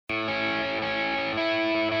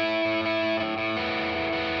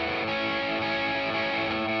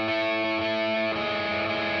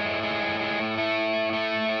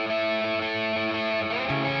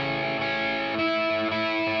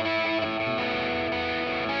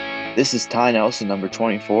This is Ty Nelson, number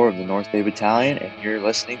 24 of the North Bay Battalion, and you're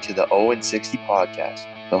listening to the 0-60 podcast,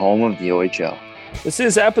 the home of the OHL. This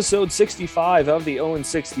is episode 65 of the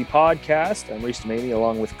 0-60 podcast. I'm Reese Demaney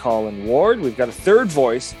along with Colin Ward. We've got a third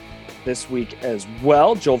voice this week as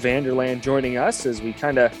well. Joel Vanderlaan joining us as we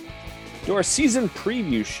kind of do our season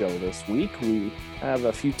preview show this week. We have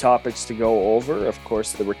a few topics to go over. Of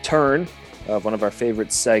course, the return of one of our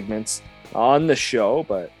favorite segments on the show,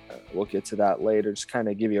 but we'll get to that later. Just kind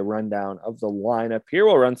of give you a rundown of the lineup here.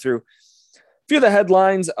 We'll run through a few of the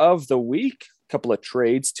headlines of the week, a couple of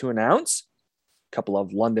trades to announce, a couple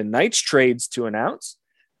of London Knights trades to announce,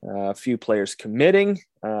 a few players committing,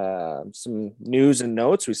 some news and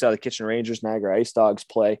notes. We saw the Kitchener Rangers, Niagara Ice Dogs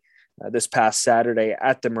play this past Saturday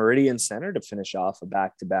at the Meridian Center to finish off a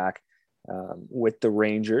back-to-back with the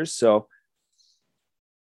Rangers. So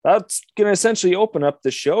that's going to essentially open up the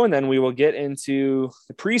show, and then we will get into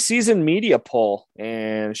the preseason media poll.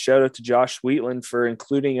 And shout out to Josh Wheatland for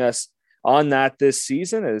including us on that this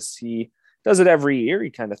season, as he does it every year. He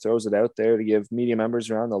kind of throws it out there to give media members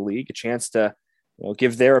around the league a chance to,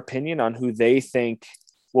 give their opinion on who they think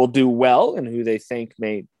will do well and who they think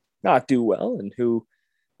may not do well, and who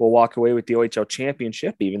will walk away with the OHL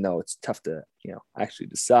championship, even though it's tough to, actually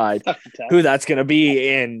decide who that's going to be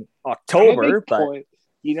in October. But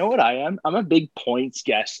you know what I am? I'm a big points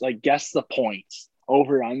guess. Like, guess the points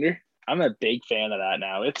over under. I'm a big fan of that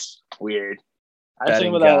now. It's weird. I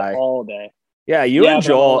think about that all day. Yeah, and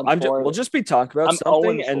Joel. We'll just be talking about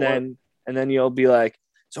something, and then you'll be like,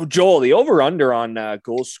 "So Joel, the over under on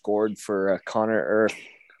goals scored for Connor or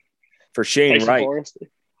for Shane Wright."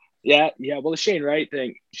 Yeah. Well, the Shane Wright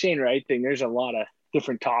thing. There's a lot of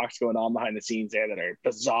different talks going on behind the scenes there that are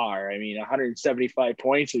bizarre. I mean, 175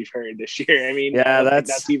 points we've heard this year. I mean,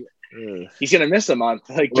 that's even, he's going to miss a month.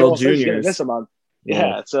 Like Joel says, he's going to miss a month.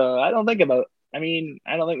 Yeah. So I don't think there's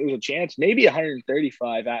a chance. Maybe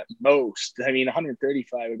 135 at most. I mean,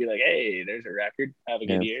 135 would be like, hey, there's a record. Have a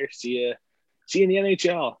good year. See you in the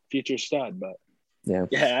NHL, future stud. But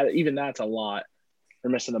yeah, even that's a lot for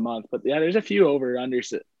missing a month. But yeah, there's a few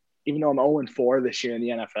over-unders that, even though I'm 0-4 this year in the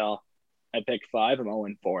NFL, I picked 5. I'm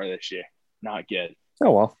 0-4 this year. Not good.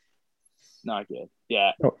 Oh, well. Not good.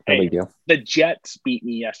 Yeah. No big deal. The Jets beat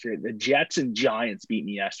me yesterday. The Jets and Giants beat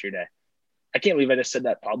me yesterday. I can't believe I just said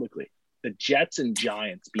that publicly. The Jets and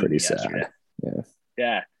Giants beat me yesterday.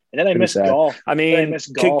 Yeah. And then I missed golf. I mean,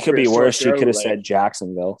 could be worse. You could have said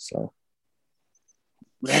Jacksonville. So.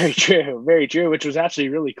 Very true. Very true, which was actually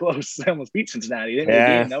really close. I almost beat Cincinnati. They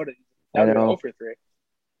didn't that would have 0 for 3.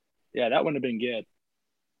 Yeah, that wouldn't have been good.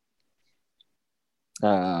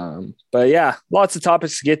 But yeah, lots of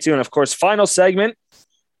topics to get to. And of course, final segment,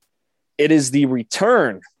 it is the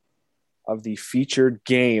return of the featured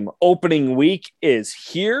game. Opening week is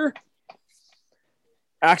here.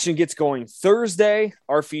 Action gets going Thursday.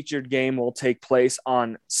 Our featured game will take place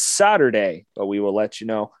on Saturday, but we will let you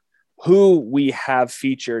know who we have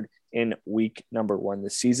featured in week number 1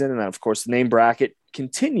 this season. And then of course, the name bracket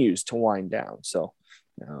continues to wind down. So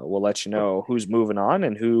we'll let you know who's moving on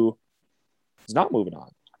and who is not moving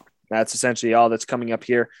on. That's essentially all that's coming up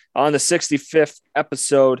here on the 65th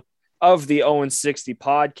episode of the 0-60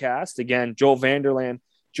 podcast. Again, Joel Vanderlaan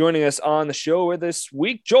joining us on the show this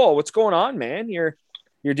week. Joel, what's going on, man? You're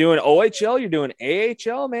doing OHL, you're doing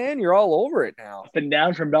AHL, man. You're all over it now. Up and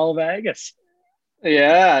down from Bell Vegas.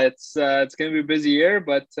 Yeah, it's going to be a busy year,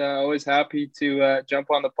 but always happy to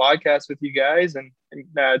jump on the podcast with you guys and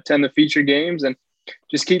attend the feature games and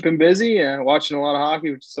just keeping busy and watching a lot of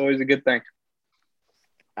hockey, which is always a good thing.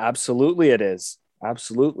 Absolutely it is.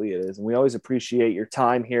 Absolutely it is. And we always appreciate your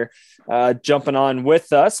time here jumping on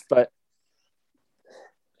with us. But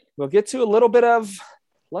we'll get to a little bit of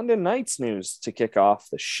London Knights news to kick off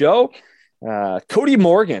the show. Cody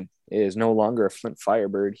Morgan is no longer a Flint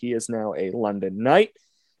Firebird. He is now a London Knight.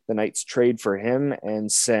 The Knights trade for him and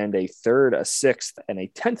send a 3rd, a 6th, and a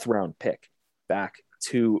 10th round pick back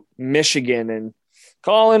to Michigan. And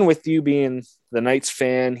Colin, with you being the Knights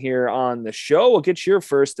fan here on the show, we'll get your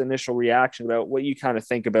first initial reaction about what you kind of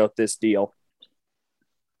think about this deal.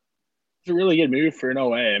 It's a really good move for no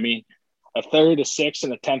way. I mean, a 3rd, a 6th,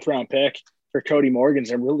 and a 10th round pick for Cody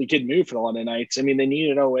Morgan's a really good move for the London Knights. I mean, they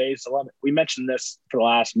needed OAs. We mentioned this for the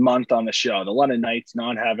last month on the show. The London Knights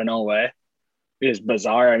not having OA is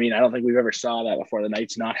bizarre. I mean, I don't think we've ever saw that before, the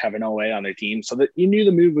Knights not having OA on their team. So that you knew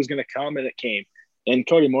the move was going to come, and it came. And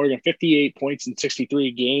Cody Morgan, 58 points in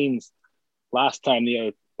 63 games last time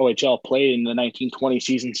the OHL played in the 1920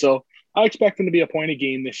 season. So I expect him to be a point a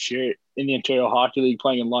game this year in the Ontario Hockey League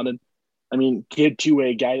playing in London. I mean, good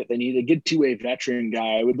two-way guy that they need, a good two-way veteran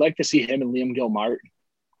guy. I would like to see him and Liam Gilmartin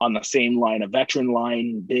on the same line, a veteran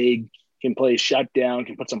line, big, can play shutdown,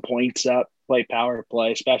 can put some points up, play power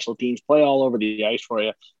play, special teams, play all over the ice for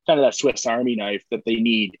you. Kind of that Swiss Army knife that they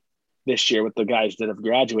need this year with the guys that have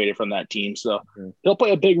graduated from that team. So he'll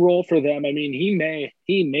play a big role for them. I mean, he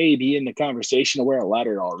may be in the conversation to wear a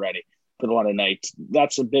letter already for the London Knights.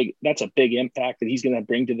 That's a big impact that he's going to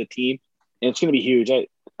bring to the team. And it's going to be huge. I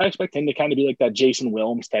expect him to kind of be like that Jason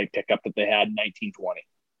Wilms type pickup that they had in 1920.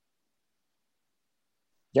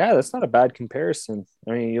 Yeah, that's not a bad comparison.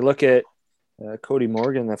 I mean, you look at Cody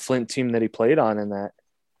Morgan, the Flint team that he played on in that,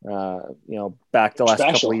 back the last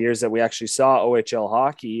couple of years that we actually saw OHL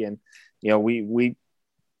hockey. And, we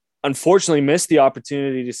unfortunately missed the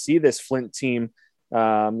opportunity to see this Flint team,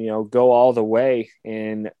 go all the way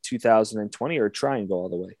in 2020 or try and go all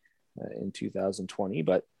the way in 2020.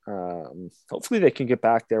 But hopefully they can get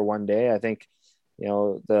back there one day. I think,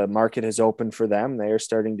 the market has opened for them. They are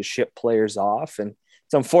starting to ship players off, and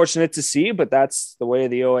it's unfortunate to see, but that's the way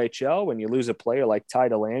of the OHL. When you lose a player like Ty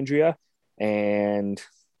Dellandrea and,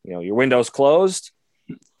 your window's closed,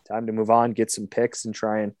 time to move on, get some picks, and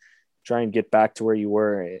try and get back to where you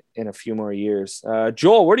were in a few more years.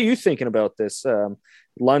 Joel, what are you thinking about this?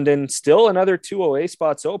 London, still another 2 OA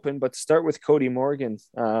spots open, but to start with Cody Morgan,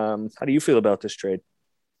 how do you feel about this trade?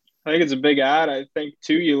 I think it's a big add. I think,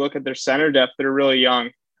 too, you look at their center depth, they're really young.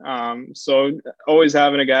 So always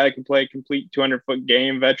having a guy that can play a complete 200-foot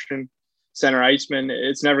game, veteran center iceman,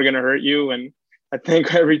 it's never going to hurt you. And I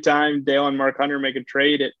think every time Dale and Mark Hunter make a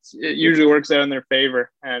trade, it usually works out in their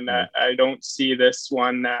favor. And I don't see this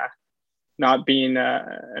one not being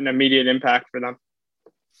an immediate impact for them.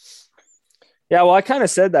 Yeah, well, I kind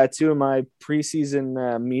of said that too in my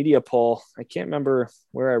preseason media poll. I can't remember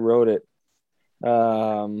where I wrote it.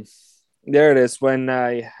 There it is. When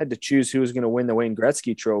I had to choose who was going to win the Wayne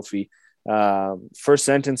Gretzky Trophy, first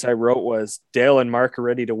sentence I wrote was Dale and Mark are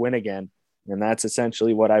ready to win again, and that's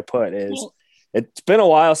essentially what I put. It's been a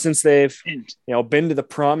while since they've been to the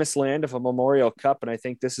promised land of a Memorial Cup, and I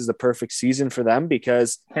think this is the perfect season for them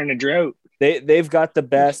because in a drought. They've got the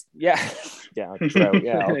best. Yeah. Yeah, drought.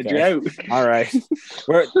 Yeah, okay. Drought. All right.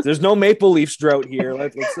 There's no Maple Leafs drought here.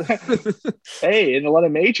 Let's Hey, and a lot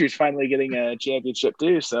of majors finally getting a championship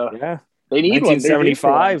too. So yeah, they need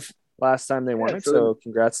 1975 last time they won it. So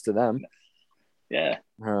congrats to them. Yeah.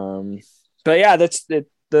 But yeah, that's it.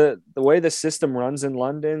 The way the system runs in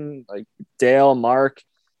London, like Dale, Mark,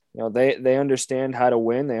 they understand how to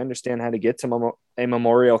win. They understand how to get to a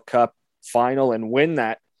Memorial Cup final and win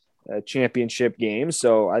that championship game.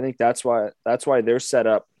 So I think that's why they're set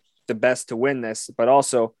up the best to win this. But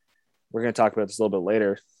also, we're going to talk about this a little bit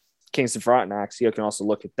later. Kingston Frontenacs, you can also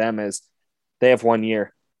look at them as they have 1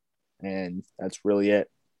 year, and that's really it.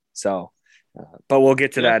 So, but we'll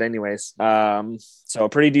get to that anyways. So a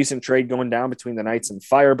pretty decent trade going down between the Knights and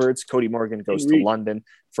Firebirds. Cody Morgan goes to London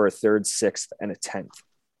for a 3rd, 6th, and a 10th.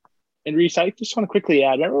 And Reese, I just want to quickly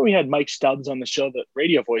add, remember we had Mike Stubbs on the show, the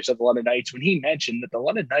radio voice of the London Knights, when he mentioned that the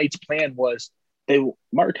London Knights plan was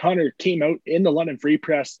Mark Hunter came out in the London Free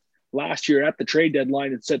Press last year at the trade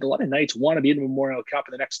deadline and said the London Knights want to be in the Memorial Cup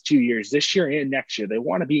in the next 2 years, this year and next year. They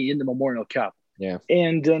want to be in the Memorial Cup. Yeah.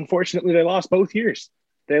 And unfortunately, they lost both years.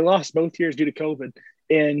 They lost both years due to COVID.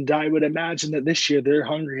 And I would imagine that this year they're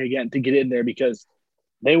hungry again to get in there because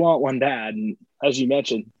they want one bad. And as you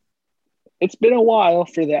mentioned, it's been a while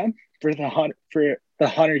for them. For the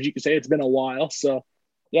Hunters, you could say it's been a while. So,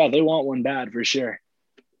 yeah, they want one bad for sure.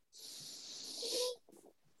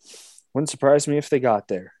 Wouldn't surprise me if they got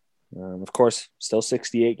there. Of course, still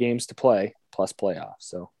 68 games to play plus playoffs.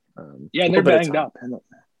 So, and they're banged up.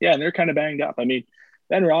 Yeah, and they're kind of banged up. I mean,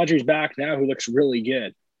 Ben Rogers back now, who looks really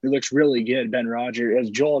good. Ben Rogers, as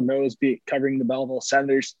Joel knows, covering the Belleville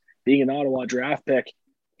Senators, being an Ottawa draft pick,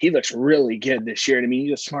 he looks really good this year. And I mean,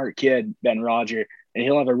 he's a smart kid, Ben Rogers. And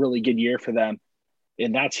he'll have a really good year for them.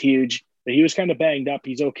 And that's huge. But he was kind of banged up.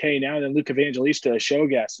 He's okay now. And then Luke Evangelista, a show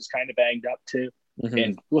guest, is kind of banged up too. Mm-hmm.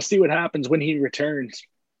 And we'll see what happens when he returns.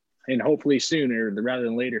 And hopefully sooner rather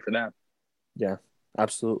than later for them. Yeah,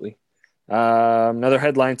 absolutely. Another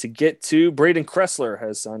headline to get to. Braden Kressler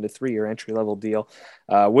has signed a 3-year entry-level deal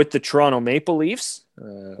with the Toronto Maple Leafs.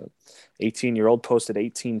 18-year-old posted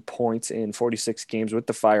 18 points in 46 games with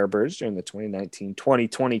the Firebirds during the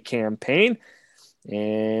 2019-2020 campaign.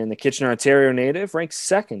 And the Kitchener, Ontario native ranks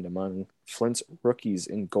 2nd among Flint's rookies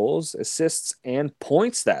in goals, assists, and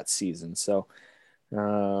points that season. So,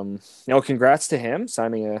 congrats to him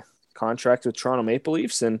signing a contract with Toronto Maple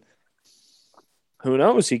Leafs. And who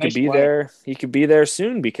knows, he could be there. He could be there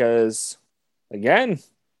soon because, again,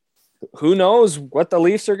 who knows what the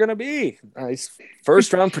Leafs are going to be?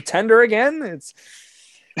 First-round pretender again.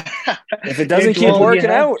 If it doesn't keep working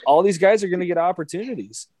out, all these guys are going to get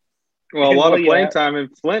opportunities. Well, a lot of playing time in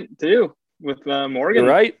Flint too, with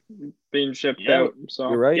Morgan being shipped out. So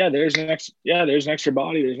you're right. Yeah, there's an extra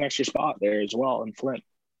body. There's an extra spot there as well in Flint.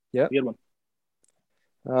 Yeah, good one.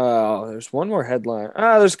 There's one more headline.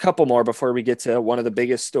 There's a couple more before we get to one of the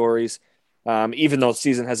biggest stories. Even though the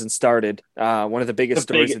season hasn't started, one of the biggest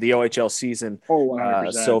stories of the OHL season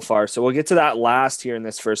so far. So we'll get to that last here in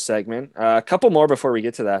this first segment. A couple more before we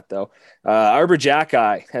get to that, though. Arbor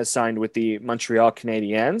Jackeye has signed with the Montreal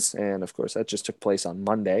Canadiens, and of course that just took place on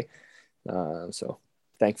Monday. So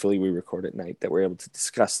thankfully we record at night that we're able to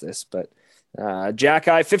discuss this. But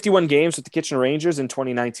Jackeye, 51 games with the Kitchener Rangers in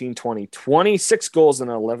 2019-2020, 6 goals and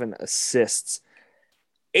 11 assists,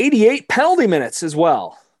 88 penalty minutes as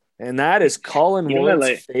well. And that is Colin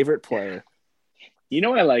Ward's favorite player.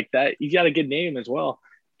 I like that. He's got a good name as well.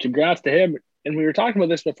 Congrats to him. And we were talking about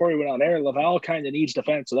this before we went on air. Laval kind of needs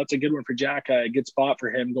defense, so that's a good one for Jack. A good spot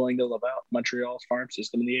for him going to Laval, Montreal's farm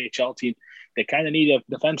system in the AHL team. They kind of need a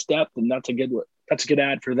defense depth, and that's a good one. That's a good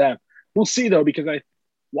ad for them. We'll see, though, because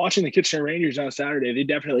watching the Kitchener Rangers on Saturday, they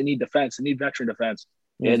definitely need defense. They need veteran defense.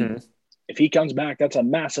 And if he comes back, that's a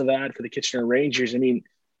massive ad for the Kitchener Rangers. I mean,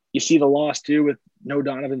 you see the loss too with no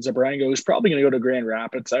Donovan Zabrango, who's probably going to go to Grand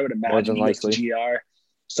Rapids. I would imagine he gets to GR,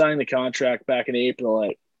 signed the contract back in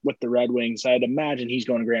April with the Red Wings. I'd imagine he's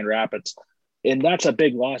going to Grand Rapids. And that's a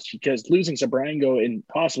big loss because losing Zabrango and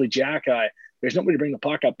possibly Jackeye, there's nobody to bring the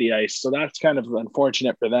puck up the ice. So that's kind of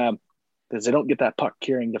unfortunate for them because they don't get that puck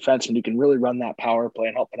carrying defenseman who can really run that power play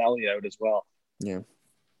and help Pinelli out as well. Yeah.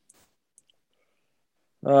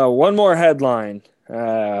 One more headline.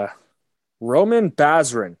 Roman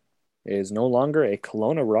Bazrin is no longer a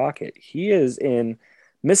Kelowna Rocket. He is in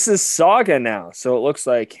Mississauga now. So it looks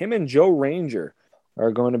like him and Joe Ranger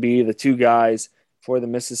are going to be the two guys for the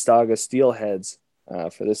Mississauga Steelheads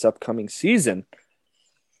for this upcoming season.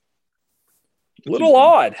 Little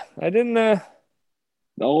odd. I didn't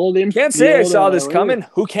can't say I saw this coming.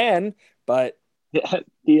 Who can? But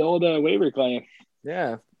the old waiver claim.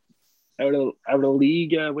 Yeah. Out of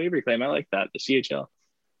league waiver claim. I like that. The CHL.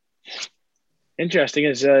 Interesting,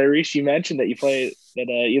 as Reese, you mentioned that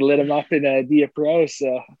you lit him up in Dia Pro.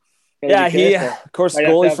 So yeah, he of course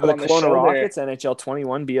goalie for the Kelowna Rockets, there. NHL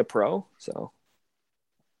 21, be a pro. So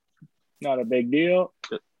not a big deal.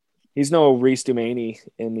 He's no Reese Dumaney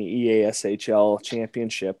in the EASHL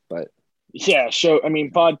championship, but yeah.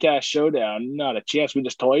 Podcast showdown, not a chance. We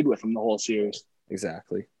just toyed with him the whole series.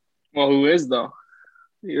 Exactly. Well, who is though?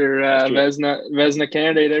 You're Vezina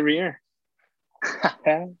candidate every year.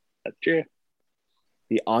 That's true.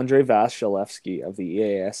 The Andre Vasilevsky of the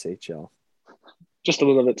EASHL. Just a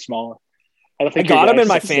little bit smaller. I got him in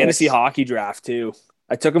my fantasy hockey draft too.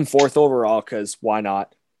 I took him 4th overall because why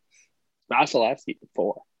not? Vasilevsky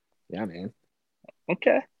 4. Yeah, man.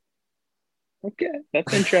 Okay,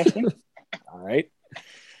 that's interesting. All right.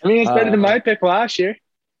 I mean, it's better than my pick last year.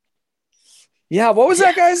 Yeah, what was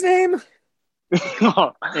that guy's name?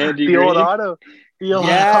 Andy the Green. Old Auto.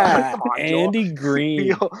 Yeah, Andy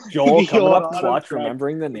Green. Joel coming up clutch,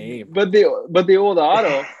 remembering the name. But the old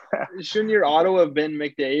Auto, shouldn't your Auto have been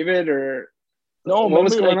McDavid or no? What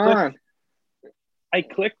was going on? I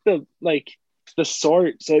clicked the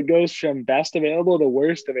sort, so it goes from best available to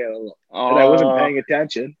worst available, and I wasn't paying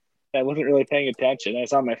attention. I wasn't really paying attention. I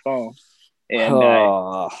was on my phone, and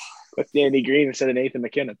I clicked Andy Green instead of Nathan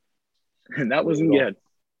McKinnon, and that wasn't good.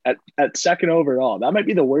 At 2nd overall, that might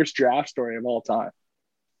be the worst draft story of all time.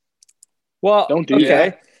 Well, don't do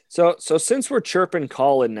that. So since we're chirping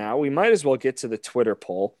Colin now, we might as well get to the Twitter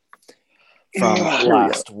poll from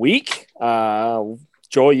last week. Joel,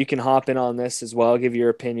 you can hop in on this as well. Give your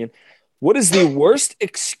opinion. What is the worst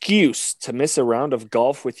excuse to miss a round of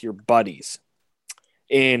golf with your buddies?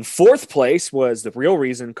 In 4th place was the real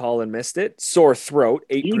reason Colin missed it. Sore throat,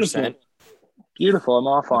 8%. Beautiful. I'm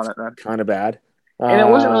off on it, man. Kind of bad. And it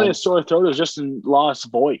wasn't really a sore throat. It was just a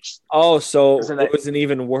lost voice. Oh, so it was an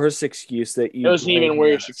even worse excuse that you. It was an even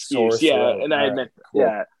worse excuse. Yeah, throat. and I admit, cool.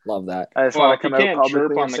 yeah, love that. I just want to come out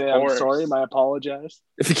publicly and say I'm sorry. I apologize.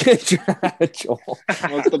 If you can't, Joel,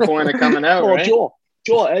 what's the point of coming out? Well, right?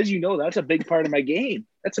 Joel, as you know, that's a big part of my game.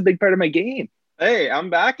 Hey,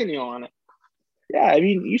 I'm backing you on it. Yeah, I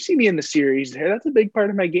mean, you see me in the series there. That's a big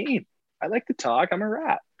part of my game. I like to talk. I'm a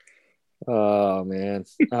rat. Oh, man.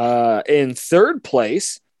 In 3rd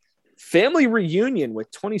place, family reunion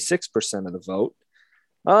with 26% of the vote.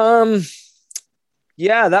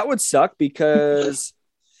 Yeah, that would suck because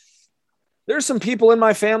there's some people in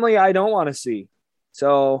my family I don't want to see.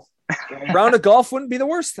 So a round of golf wouldn't be the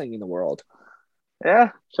worst thing in the world.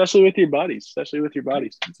 Yeah, especially with your buddies. That's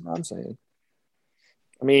what I'm saying.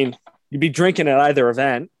 I mean, you'd be drinking at either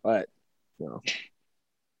event, but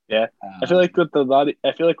Yeah, I feel like with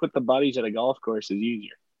the buddies at a golf course is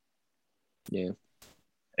easier. Yeah,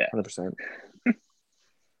 100%.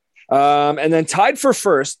 And then tied for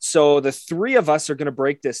first. So the three of us are going to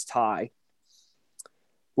break this tie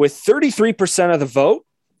with 33% of the vote.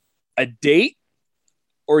 A date,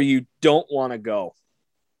 or you don't want to go.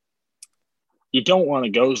 You don't want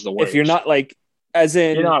to go is the worst. If you're not like, as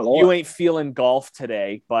in you ain't feeling golf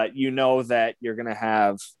today, but you know that you're going to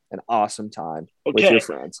have an awesome time with your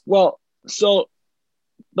friends. Well, so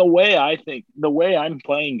the way I'm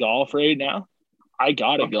playing golf right now, I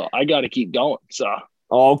gotta go. I gotta keep going. So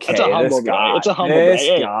okay, it's a humble guy. It's a humble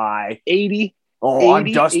guy. 80. Oh, 80,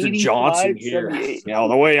 I'm Dustin Johnson here. You know,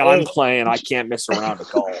 the way I'm playing, I can't mess around at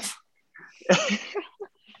golf.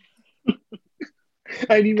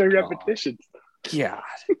 I need my repetitions. God.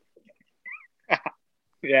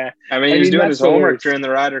 Yeah. I mean, he's doing his homework during the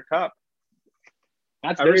Ryder Cup.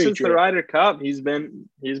 Ever since the Ryder Cup, he's been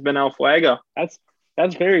El Fuego. That's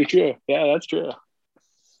very true. Yeah, that's true.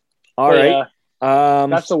 All right.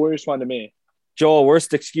 That's the worst one to me. Joel,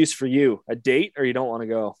 worst excuse for you. A date or you don't want to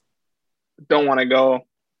go? Don't want to go. At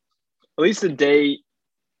least a date.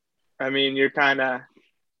 I mean, you're kind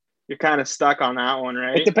of stuck on that one,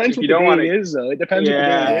 right? It depends what the date is, though. It depends what the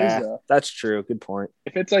date is, though. That's true. Good point.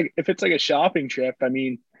 If it's like a shopping trip, I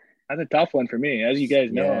mean, that's a tough one for me. As you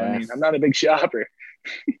guys know, I mean, I'm not a big shopper.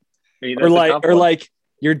 or like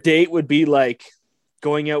your date would be like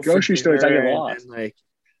going out grocery stores. I get lost. And like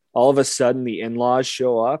all of a sudden the in-laws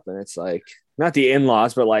show up, and it's like not the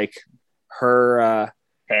in-laws, but like her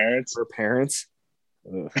parents. Her parents.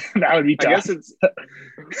 That would be tough. I guess it's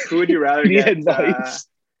who would you rather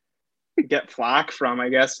get flack from, I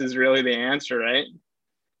guess, is really the answer, right?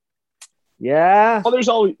 Yeah. Well,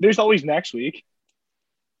 there's always next week.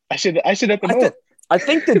 I should have the note. I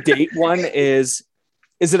think the date one is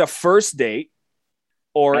it a first date,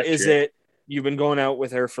 or is it you've been going out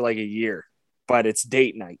with her for like a year, but it's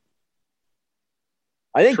date night?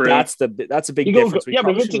 I think that's a big difference. We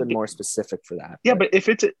probably should have been more specific for that. Yeah, but if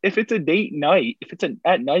it's a date night, if it's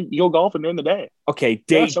at night, you go golfing during the day. Okay,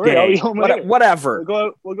 date day. Whatever.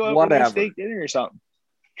 We'll go out for a steak dinner or something.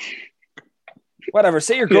 Whatever.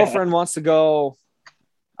 Say your girlfriend wants to go.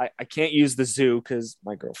 I can't use the zoo because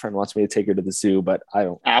my girlfriend wants me to take her to the zoo, but I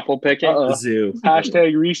don't. Apple picking? The zoo.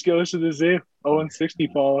 Hashtag Reese goes to the zoo.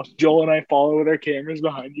 0-60 follow. Joel and I follow with our cameras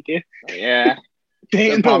behind you, dude. Yeah.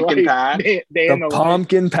 The pumpkin patch. The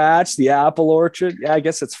pumpkin patch, the apple orchard. Yeah, I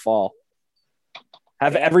guess it's fall.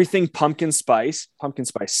 Have everything pumpkin spice. Pumpkin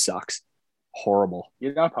spice sucks. Horrible.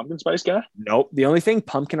 You're not a pumpkin spice guy? Nope. The only thing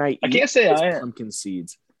pumpkin I can't say I am. Pumpkin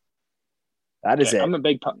seeds. That is it. I'm a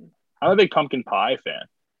big pumpkin pie fan.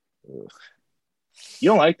 Ugh. You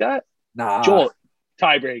don't like that? Nah. Joel,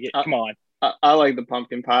 tie break it. Come on. I like the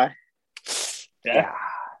pumpkin pie. Yeah.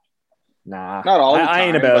 Nah. Not all the time. I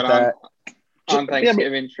ain't about that. On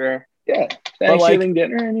Thanksgiving, sure. Yeah. Thanksgiving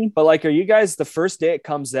dinner, I mean. But like, are you guys the first day it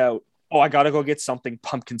comes out? Oh, I gotta go get something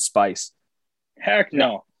pumpkin spice. Heck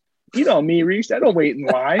no. You know me, Reese. I don't wait in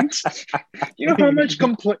lines. You know how much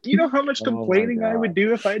complaining I would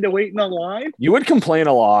do if I had to wait in a line? You would complain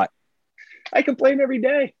a lot. I complain every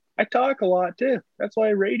day. I talk a lot too. That's why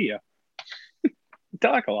I radio. I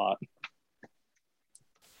talk a lot.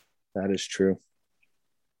 That is true.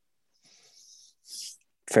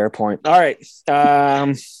 Fair point. All right.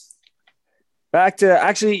 Back to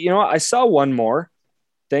actually, you know what? I saw one more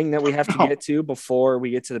thing that we have to get to before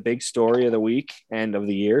we get to the big story of the week and of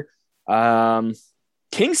the year.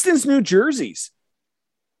 Kingston's new jerseys.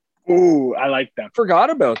 Ooh, I like them. Forgot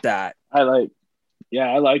about that. I like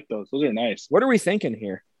those. Those are nice. What are we thinking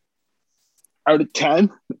here? Out of 10?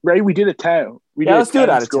 Right? We did a 10. Let's do it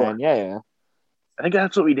out of 10. Yeah. I think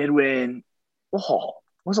that's what we did when what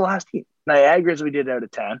was the last team? Niagara's we did out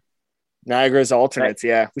of 10. Niagara's alternates,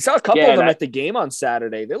 yeah. We saw a couple of them at the game on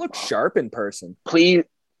Saturday. They look sharp in person. Please,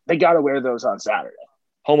 they got to wear those on Saturday.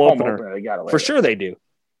 Home opener. They got to wear For sure they do.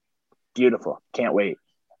 Beautiful. Can't wait.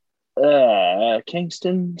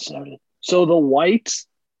 Kingston. So the whites,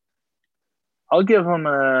 I'll give them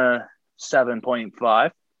a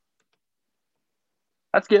 7.5.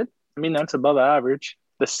 That's good. I mean, that's above average.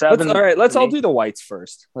 The 7. All right, let's all do the whites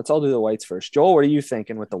first. Joel, what are you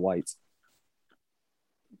thinking with the whites?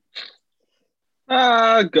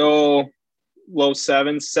 Go low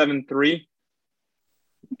 7.3.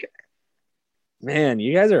 Okay. Man,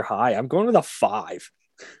 you guys are high. I'm going with a 5.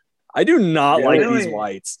 I do not like these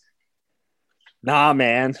whites. Nah,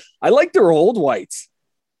 man. I like their old whites.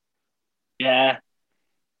 Yeah.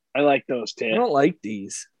 I like those too. I don't like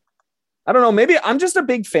these. I don't know. Maybe I'm just a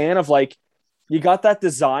big fan of like you got that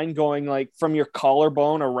design going like from your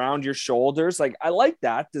collarbone around your shoulders. Like I like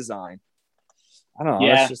that design. I don't know.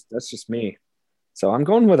 Yeah. That's just me. So I'm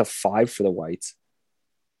going with a 5 for the whites.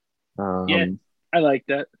 Yeah, I like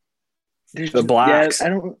that. The blacks.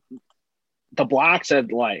 Yeah, the blacks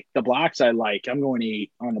I like. I'm going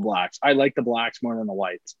 8 on the blacks. I like the blacks more than the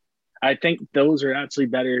whites. I think those are actually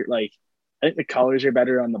better. Like, I think the colors are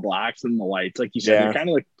better on the blacks than the whites. Like you said, they're kind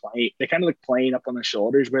of like plain. They kind of look plain up on the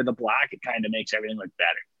shoulders. Where the black, it kind of makes everything look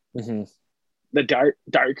better. Mm-hmm. The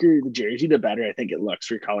darker the jersey, the better I think it looks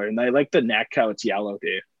for color. And I like the neck how it's yellow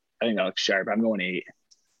too. I think that looks sharp. I'm going 8.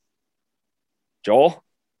 Joel,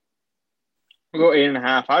 I'll go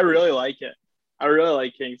 8.5. I really like it. I really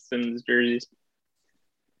like Kingston's jerseys.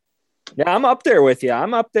 Yeah, I'm up there with you.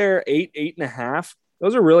 I'm up there 8.5.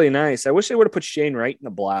 Those are really nice. I wish they would have put Shane Wright in the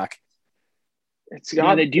black. It's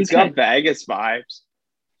got Vegas vibes.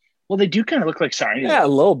 Well, they do kind of look like Sarnia. Yeah, a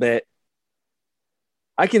little bit.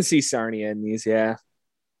 I can see Sarnia in these. Yeah.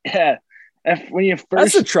 Yeah.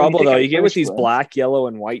 That's the trouble though. You get with these black, yellow,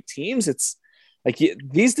 and white teams. It's like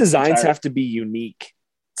these designs have to be unique.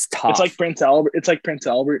 It's tough. It's like Prince Albert. It's like Prince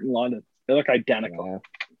Albert in London. They look identical.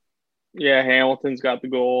 Yeah, Hamilton's got the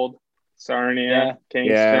gold. Sarnia,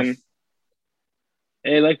 Kingston. Yeah.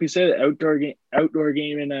 Hey, like we said, outdoor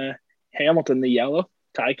game in Hamilton, the yellow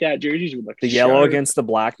tie-cat jerseys would look the yellow against the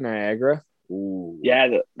black Niagara. Ooh.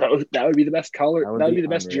 Yeah, that would be the best color. That would be the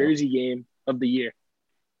best jersey game of the year.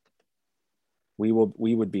 We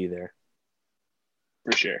would be there.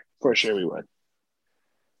 For sure we would.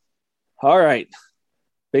 All right.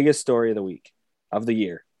 Biggest story of the week, of the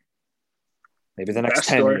year. Maybe the next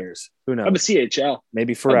 10 years. Who knows? I'm a CHL.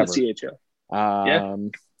 Maybe forever. I'm a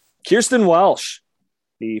CHL. Kirsten Welsh,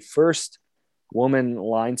 the first woman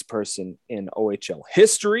linesperson in OHL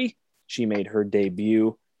history. She made her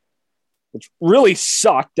debut, which really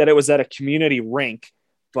sucked that it was at a community rink,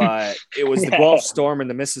 but it was the Guelph Storm and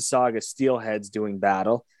the Mississauga Steelheads doing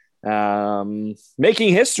battle,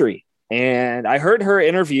 making history. And I heard her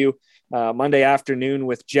interview Monday afternoon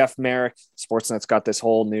with Jeff Merrick. Sportsnet's got this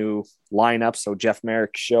whole new lineup, so Jeff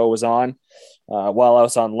Merrick's show was on while I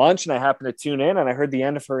was on lunch, and I happened to tune in, and I heard the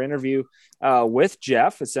end of her interview with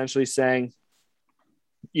Jeff, essentially saying,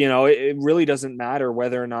 it really doesn't matter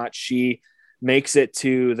whether or not she makes it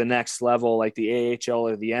to the next level, like the AHL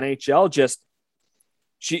or the NHL. Just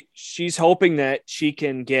she's hoping that she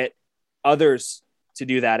can get others to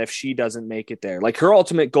do that if she doesn't make it there. Like her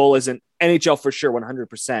ultimate goal isn't NHL for sure,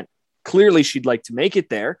 100%. Clearly she'd like to make it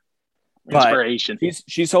there. Inspiration.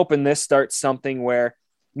 She's hoping this starts something where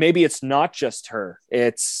maybe it's not just her.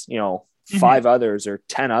 It's, 5 others or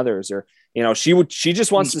 10 others, or, she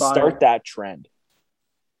just wants to start that trend.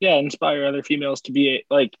 Yeah. Inspire other females to be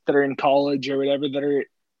like, that are in college or whatever, that are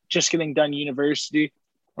just getting done university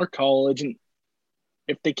or college. And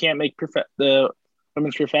if they can't make the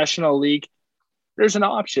women's professional league, there's an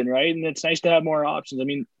option, right? And it's nice to have more options. I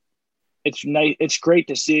mean, it's nice. It's great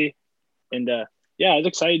to see. And I was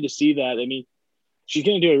excited to see that. I mean, she's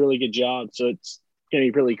going to do a really good job. So it's going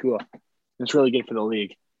to be really cool. It's really good for the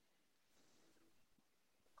league.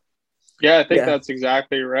 Yeah, I think that's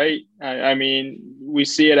exactly right. I mean, we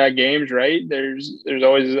see it at games, right? There's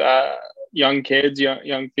always young kids,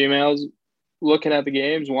 young females looking at the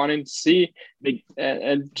games, wanting to see,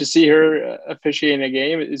 and to see her officiating a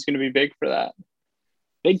game is going to be big for that.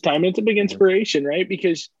 Big time. It's a big inspiration, right?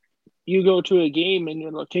 Because you go to a game and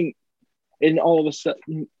you're looking, and all of a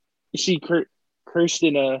sudden you see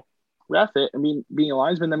Kirsten ref it. I mean, being a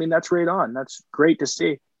linesman, I mean, that's right on. That's great to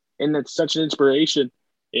see. And it's such an inspiration.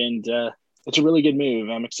 And it's a really good move.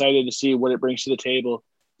 I'm excited to see what it brings to the table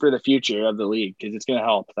for the future of the league, because it's going to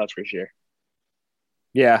help. That's for sure.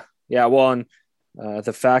 Yeah. Yeah. Well, and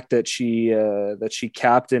the fact that she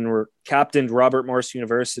captained Robert Morris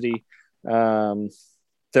University,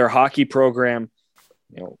 their hockey program,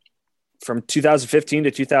 from 2015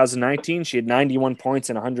 to 2019, she had 91 points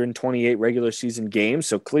in 128 regular season games.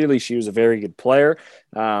 So clearly she was a very good player.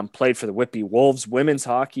 Played for the Whitby Wolves women's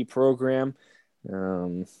hockey program.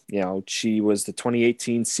 She was the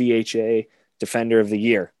 2018 CHA Defender of the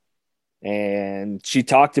Year. And she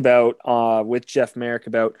talked about with Jeff Merrick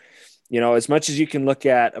about, as much as you can look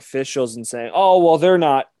at officials and say, oh, well, they're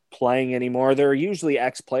not playing anymore. They're usually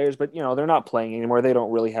ex-players, but they're not playing anymore. They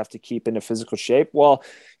don't really have to keep into physical shape. Well,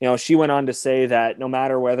 she went on to say that no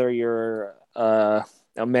matter whether you're a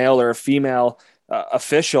male or a female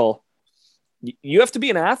official, you have to be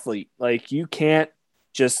an athlete. Like, you can't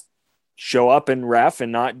just show up and ref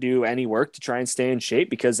and not do any work to try and stay in shape,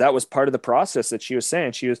 because that was part of the process that she was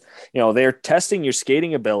saying. She was, they're testing your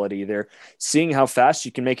skating ability. They're seeing how fast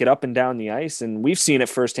you can make it up and down the ice. And we've seen it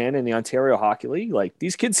firsthand in the Ontario Hockey League. Like,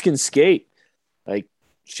 these kids can skate. Like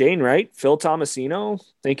Shane Wright, Phil Tomasino,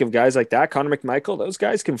 think of guys like that, Connor McMichael, those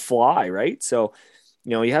guys can fly, right? So,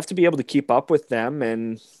 you have to be able to keep up with them,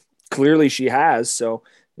 and clearly she has. So,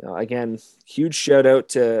 again, huge shout out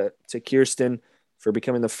to Kirsten for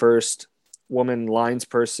becoming the first woman lines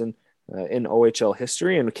person in OHL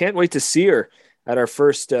history. And we can't wait to see her at our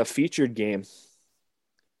first featured game.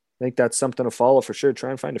 I think that's something to follow for sure. Try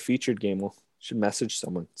and find a featured game. We should message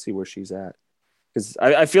someone, see where she's at. Because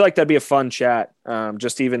I feel like that'd be a fun chat.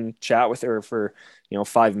 Just even chat with her for,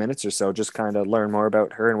 5 minutes or so, just kind of learn more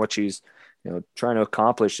about her and what she's, trying to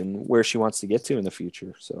accomplish and where she wants to get to in the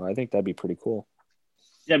future. So I think that'd be pretty cool.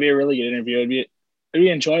 Yeah, it'd be a really good interview. It'd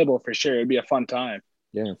be enjoyable for sure. It'd be a fun time.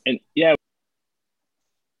 Yeah. And yeah.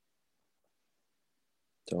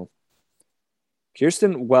 So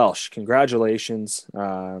Kirsten Welsh, congratulations.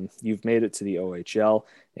 You've made it to the OHL,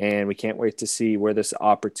 and we can't wait to see where this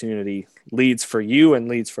opportunity leads for you and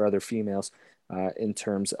leads for other females in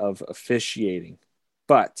terms of officiating.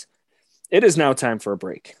 But it is now time for a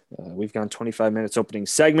break. We've gone 25 minutes opening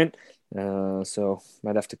segment, so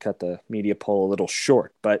might have to cut the media poll a little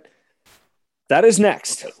short, but that is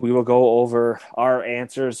next. We will go over our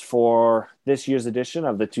answers for this year's edition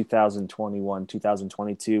of the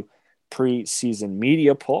 2021-2022 preseason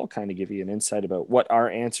media poll, kind of give you an insight about what our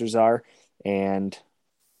answers are and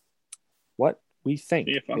what we think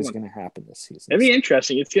is going to happen this season. It'd be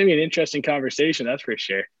interesting. It's going to be an interesting conversation, that's for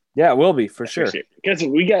sure. Yeah, it will be for sure. Because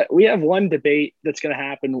we have one debate that's going to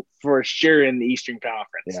happen for sure in the Eastern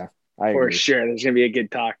Conference. Yeah, I agree. For sure. There's going to be a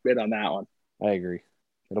good talk bit on that one. I agree.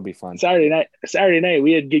 It'll be fun. Saturday night,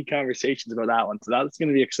 we had good conversations about that one. So that's going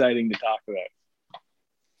to be exciting to talk about.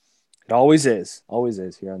 It always is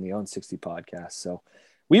here on the Own 60 podcast. So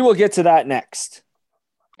we will get to that next.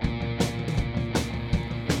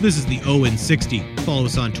 This is the Owen 60. Follow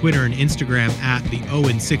us on Twitter and Instagram at the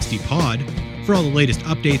Owen 60 pod for all the latest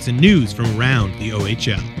updates and news from around the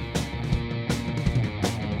OHL.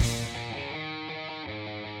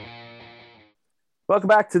 Welcome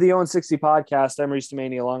back to the Owen 60 podcast. I'm Reese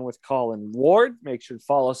Demaney along with Colin Ward. Make sure to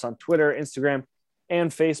follow us on Twitter, Instagram,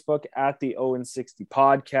 and Facebook at the Owen 60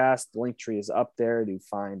 podcast. The link tree is up there to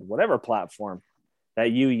find whatever platform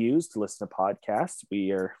that you use to listen to podcasts.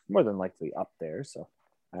 We are more than likely up there. So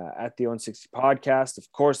at the Owen 60 podcast, of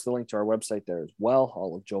course, the link to our website there as well.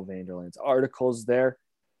 All of Joel Vanderlaan's articles there.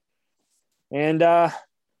 And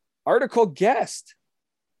article guest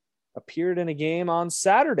appeared in a game on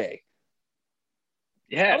Saturday.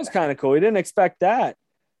 Yeah. That was kind of cool. We didn't expect that.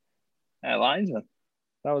 That linesman.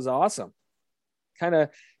 That was awesome. Kind of,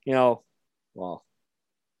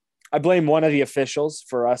 I blame one of the officials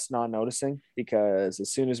for us not noticing, because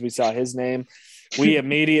as soon as we saw his name, we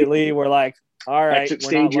immediately were like, all right,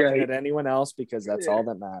 we're not looking at anyone else, because that's all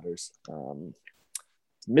that matters.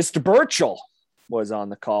 Mr. Burchell was on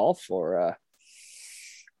the call for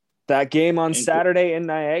that game on Saturday in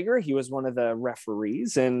Niagara. He was one of the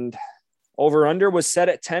referees, and over-under was set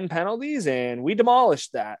at 10 penalties, and we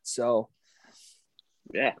demolished that. So,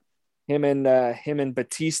 yeah, him and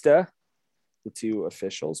Batista, the two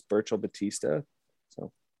officials, Burchell, Batista.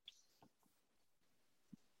 So,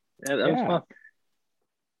 yeah, that was fun.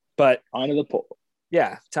 But on to the poll.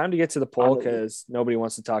 Yeah, time to get to the poll, because nobody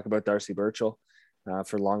wants to talk about Darcy Burchell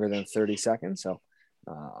for longer than 30 seconds. So,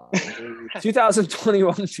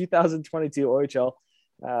 2021-2022 OHL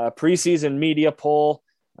preseason media poll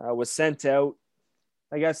was sent out,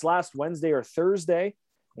 I guess, last Wednesday or Thursday,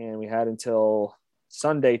 and we had until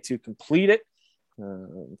Sunday to complete it.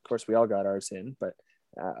 Of course, we all got ours in, but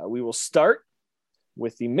we will start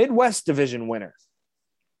with the Midwest Division winner,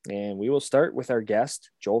 and we will start with our guest,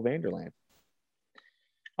 Joel Vanderlaan.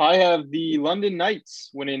 I have the London Knights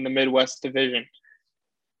winning the Midwest Division.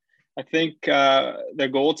 I think their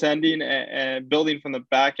goaltending and building from the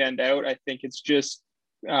back end out, I think it's just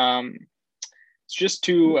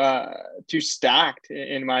too stacked,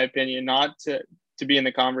 in my opinion, not to be in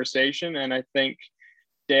the conversation. And I think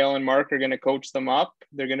Dale and Mark are going to coach them up.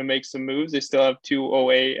 They're going to make some moves. They still have 2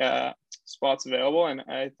 OA spots available, and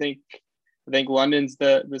I think London's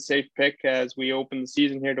the safe pick as we open the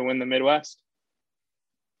season here to win the Midwest.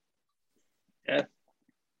 Yeah.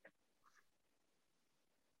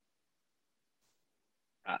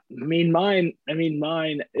 Mine,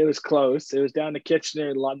 it was close. It was down to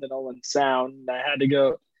Kitchener, London, Owen Sound. I had to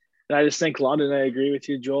go. And I just think London, I agree with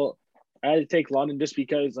you, Joel. I had to take London just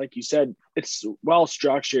because, like you said, it's well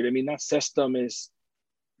structured. I mean, that system is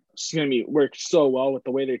it's going to work so well with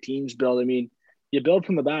the way their teams build. I mean, you build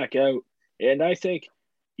from the back out, and I think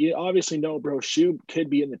you obviously know Brochu could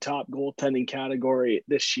be in the top goaltending category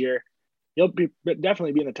this year. He'll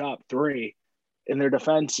definitely be in the top 3. And their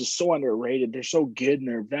defense is so underrated. They're so good in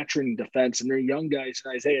their veteran defense, and their young guys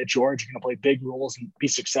and Isaiah George are going to play big roles and be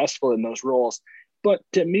successful in those roles. But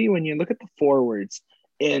to me, when you look at the forwards,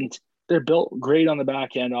 and they're built great on the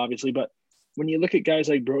back end, obviously, but when you look at guys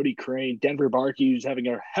like Brody Crane, Denver Barkey, who's having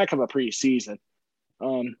a heck of a preseason,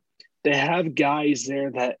 they have guys there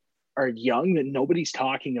that are young that nobody's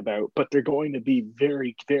talking about, but they're going to be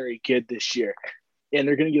very, very good this year, and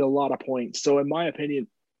they're going to get a lot of points. So in my opinion,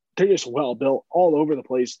 they're just well built all over the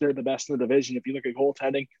place. They're the best in the division. If you look at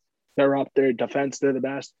goaltending, they're up there. Defense, they're the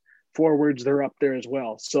best. Forwards, they're up there as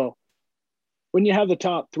well. So when you have the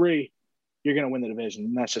top 3, you're going to win the division.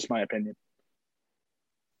 And that's just my opinion.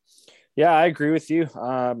 Yeah, I agree with you.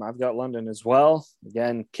 I've got London as well.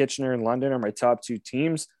 Again, Kitchener and London are my top 2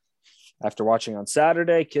 teams. After watching on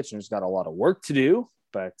Saturday, Kitchener's got a lot of work to do,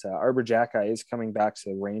 but Arbor Jacki is coming back to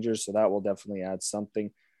the Rangers, so that will definitely add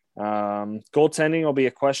something. Goaltending will be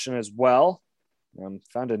a question as well.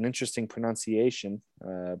 Found an interesting pronunciation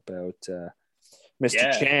about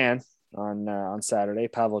Mr. Chan on Saturday,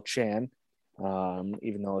 Pavel Chan.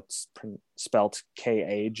 Even though it's spelled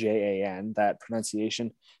Kajan, that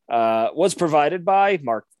pronunciation was provided by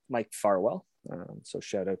Mike Farwell. So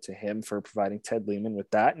shout out to him for providing Ted Lehman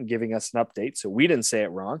with that and giving us an update, so we didn't say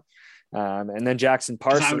it wrong. And then Jackson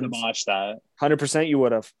Parsons. I would have botched that. 100% you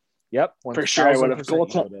would have. Yep. For sure I would have.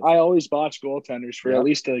 I always botch goaltenders for at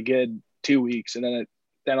least a good 2 weeks, and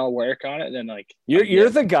then I'll work on it. And then you're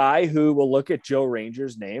the guy who will look at Joe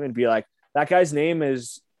Ranger's name and be like, that guy's name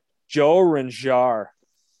is Joe Ranjar.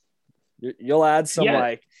 You'll add some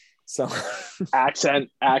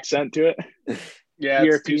accent to it. Yeah,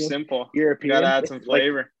 it's too simple. European. Gotta add some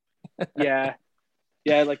flavor. Yeah,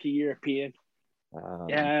 like a European.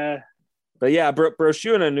 But yeah,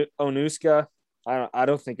 Brochu and Onuska, I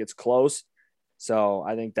don't think it's close. So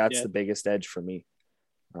I think that's the biggest edge for me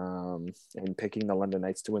in picking the London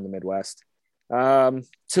Knights to win the Midwest. To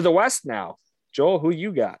the West now. Joel, who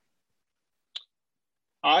you got?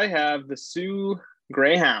 I have the Sioux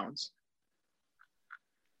Greyhounds.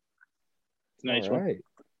 Nice one.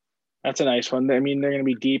 That's a nice one. I mean, they're going to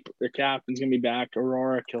be deep. Their captain's going to be back.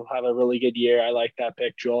 Aurora, he'll have a really good year. I like that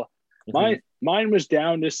pick, Joel. Mm-hmm. Mine was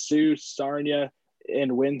down to Sioux, Sarnia,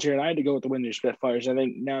 and Windsor, and I had to go with the Windsor Spitfires. I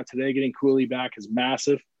think now today getting Cooley back is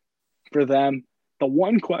massive for them. The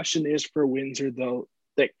one question is for Windsor, though,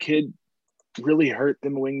 that could really hurt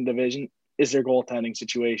them winning the division is their goaltending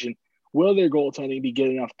situation. Will their goaltending be good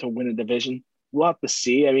enough to win a division? We'll have to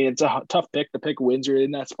see. I mean, it's a tough pick to pick Windsor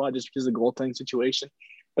in that spot just because of the goaltending situation.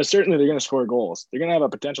 But certainly they're going to score goals. They're going to have a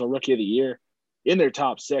potential Rookie of the Year in their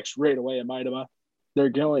top 6 right away at Maidama. They're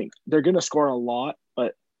going to score a lot,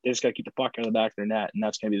 but they just got to keep the puck in the back of their net, and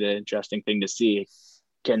that's going to be the interesting thing to see.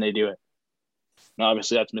 Can they do it? And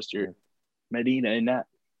obviously, that's Mr. Medina in that.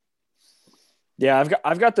 Yeah,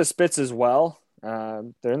 I've got the Spits as well.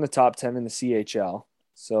 They're in the top 10 in the CHL,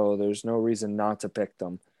 so there's no reason not to pick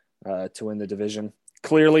them to win the division.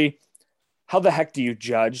 Clearly, how the heck do you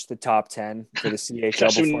judge the top 10 for the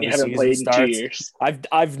CHL before the season starts?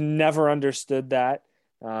 I've never understood that.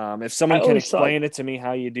 If someone can explain it to me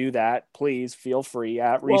how you do that, please feel free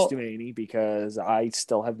at Reese Dumaney, because I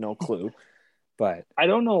still have no clue. But I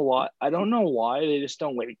don't know why. They just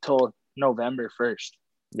don't wait till November 1st.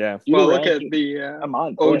 Yeah. Well, look at the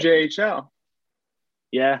OJHL.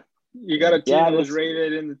 Yeah. You got a team that was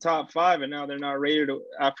rated in the top 5, and now they're not rated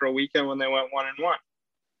after a weekend when they went 1-1.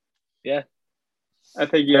 Yeah. I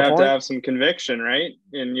think you have to have some conviction, right?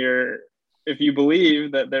 If you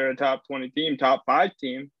believe that they're a top 20 team, top 5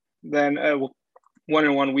 team, then a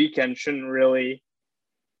 1-1 weekend shouldn't really.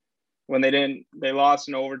 When they lost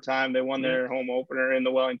in overtime, they won their home opener in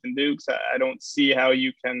the Wellington Dukes. I don't see how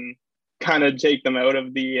you can kind of take them out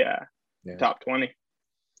of the top 20.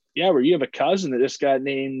 Yeah, where you have a cousin that just got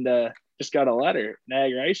named, just got a letter,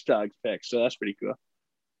 Niagara Ice Dogs pick. So that's pretty cool.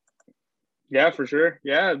 Yeah, for sure.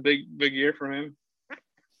 Yeah, big year for him.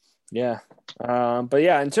 Yeah. But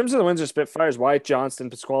yeah, in terms of the Windsor Spitfires, Wyatt Johnston,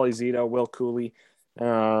 Pasquale Zito, Will Cooley,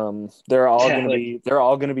 they're all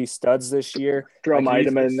going to be studs this year. Throw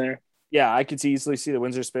Maidama in there. Yeah, I could easily see the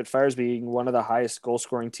Windsor Spitfires being one of the highest goal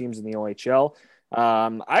scoring teams in the OHL.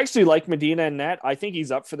 I actually like Medina in net. I think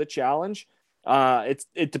he's up for the challenge.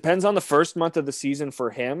 It depends on the first month of the season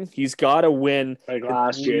for him. He's got to win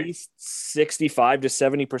at least 65 to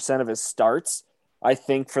 70% of his starts, I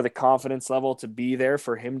think, for the confidence level to be there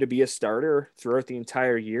for him to be a starter throughout the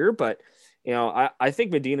entire year. But I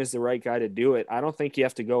think Medina's the right guy to do it. I don't think you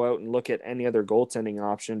have to go out and look at any other goaltending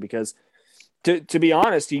option because to be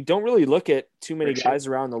honest, you don't really look at too many guys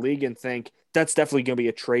around the league and think that's definitely going to be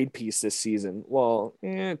a trade piece this season. Well,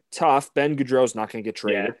 tough. Ben Gaudreau's not going to get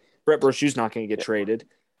traded. Yeah. Brett Brochu's not going to get traded.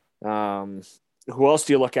 Who else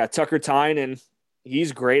do you look at? Tucker Tynan,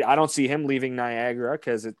 he's great. I don't see him leaving Niagara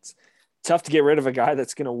because it's tough to get rid of a guy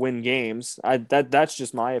that's going to win games. That's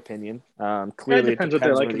just my opinion. Clearly, it depends what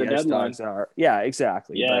they're like at the deadline. Yeah,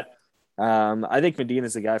 exactly. Yeah. But I think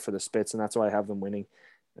Medina's the guy for the Spits, and that's why I have them winning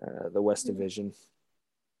the West Division.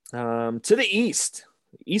 To the East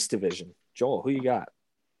Division. Joel, who you got?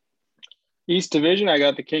 East Division, I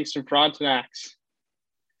got the Kingston Frontenacs.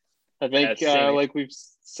 I think, like we've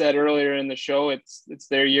said earlier in the show, it's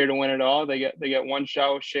their year to win it all. They get one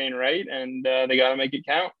shot with Shane Wright, and they got to make it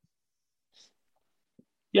count.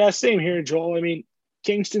 Yeah, same here, Joel. I mean,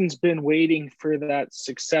 Kingston's been waiting for that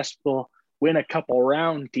successful win a couple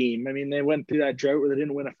round team. I mean, they went through that drought where they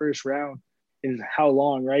didn't win a first round in how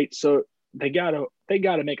long, right? So they gotta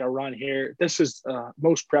make a run here. This is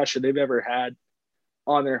most pressure they've ever had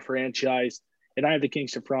on their franchise, and I have the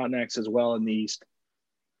Kingston Frontenacs as well in the East.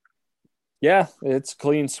 Yeah, it's a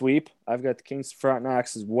clean sweep. I've got the Kingston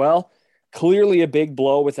Frontenacs as well. Clearly a big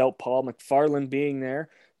blow without Paul McFarland being there,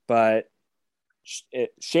 but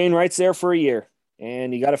Shane Wright's there for a year,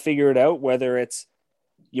 and you got to figure it out, whether it's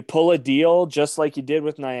you pull a deal just like you did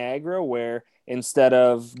with Niagara, where instead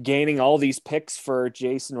of gaining all these picks for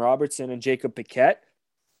Jason Robertson and Jacob Paquette,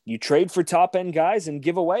 you trade for top-end guys and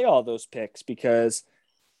give away all those picks because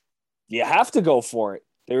you have to go for it.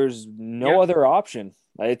 There's no other option.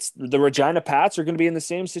 It's the Regina Pats are going to be in the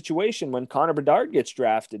same situation when Connor Bedard gets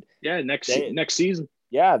drafted. Yeah, next season.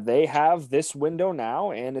 Yeah, they have this window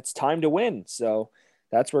now, and it's time to win. So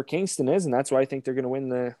that's where Kingston is, and that's why I think they're going to win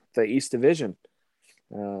the East Division.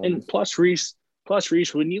 And plus Reese,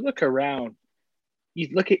 when you look around, you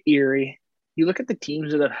look at Erie, you look at the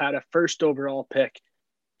teams that have had a first overall pick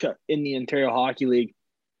in the Ontario Hockey League,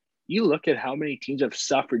 you look at how many teams have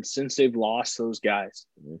suffered since they've lost those guys.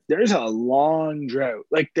 There's a long drought.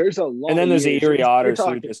 Like there's a long. And then there's the Erie Otters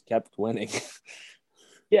who just kept winning.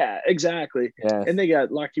 Yeah, exactly. Yeah. And they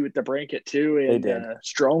got lucky with the Brinket too, and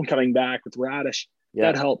Strome coming back with Radish.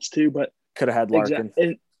 Yeah. That helps too. But could have had Larkin.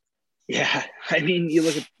 I mean, you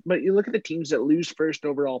look at the teams that lose first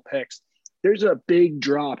overall picks. There's a big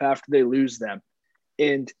drop after they lose them,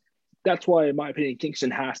 and that's why, in my opinion, Kingston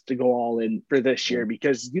has to go all in for this year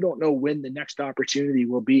because you don't know when the next opportunity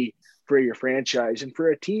will be for your franchise. And for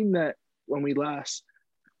a team that, when we last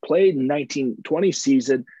played in 1920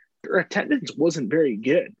 season, their attendance wasn't very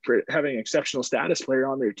good for having an exceptional status player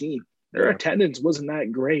on their team. Their attendance wasn't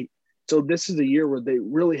that great. So this is a year where they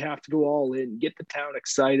really have to go all in, get the town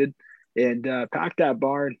excited, and pack that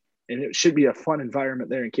barn. And it should be a fun environment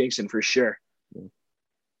there in Kingston for sure.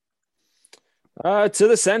 To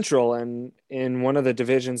the Central, and in one of the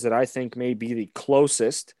divisions that I think may be the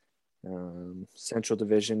closest, Central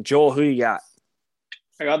Division. Joel, who you got?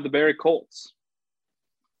 I got the Barrie Colts.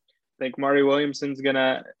 I think Marty Williamson's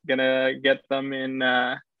gonna get them in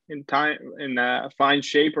fine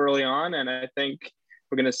shape early on, and I think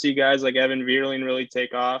we're gonna see guys like Evan Vierling really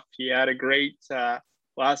take off. He had a great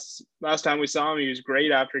last time we saw him. He was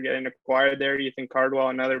great after getting acquired there. Ethan Cardwell,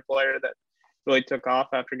 another player that really took off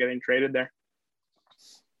after getting traded there.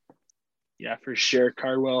 Yeah, for sure.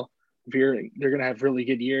 Cardwell, Vierling, they're gonna have really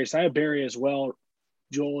good years. I have Barrie as well,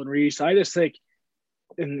 Joel and Reese. I just think.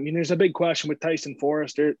 And I mean, there's a big question with Tyson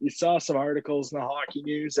Forrester. You saw some articles in the hockey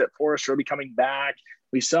news that Forrester will be coming back.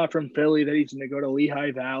 We saw from Philly that he's going to go to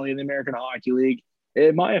Lehigh Valley in the American Hockey League.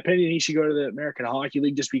 In my opinion, he should go to the American Hockey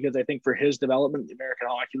League just because I think for his development, the American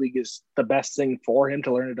Hockey League is the best thing for him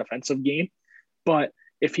to learn a defensive game. But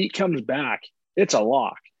if he comes back, it's a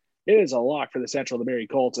lock. It is a lock for the Central of the Barrie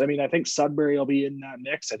Colts. I mean, I think Sudbury will be in that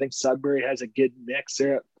mix. I think Sudbury has a good mix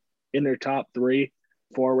there in their top three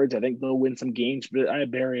forwards. I think they'll win some games, but I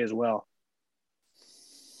have Barrie as well.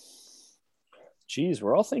 Geez,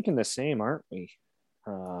 we're all thinking the same, aren't we?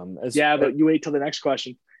 But you wait till the next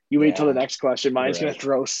question. Mine's going to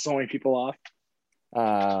throw so many people off.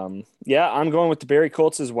 I'm going with the Barrie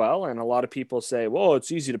Colts as well. And a lot of people say, well,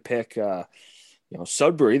 it's easy to pick,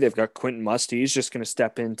 Sudbury. They've got Quentin Musty. He's just going to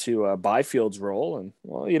step into Byfield's role. And,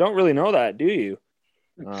 well, you don't really know that, do you?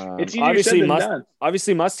 It's easier said than done.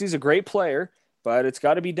 Obviously, Musty's a great player, but it's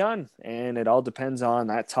got to be done. And it all depends on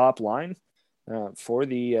that top line for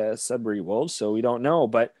the Sudbury Wolves. So we don't know.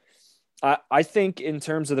 But I think in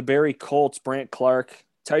terms of the Barrie Colts, Brant Clark,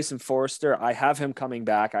 Tyson Forrester, I have him coming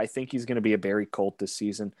back. I think he's going to be a Barrie Colt this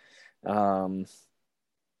season. But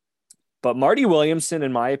Marty Williamson,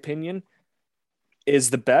 in my opinion, is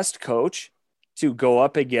the best coach to go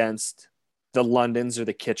up against the Londons or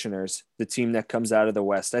the Kitcheners, the team that comes out of the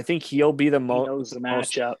West. I think he'll be the most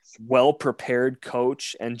well-prepared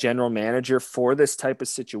coach and general manager for this type of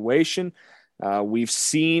situation. We've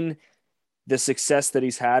seen the success that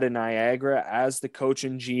he's had in Niagara as the coach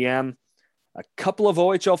and GM. A couple of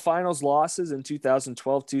OHL finals losses in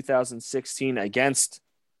 2012, 2016 against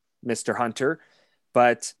Mr. Hunter.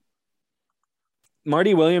 But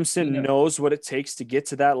Marty Williamson knows what it takes to get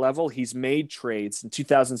to that level. He's made trades. In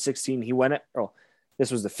 2016,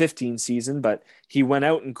 this was the 15 season, but he went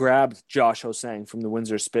out and grabbed Josh Hosang from the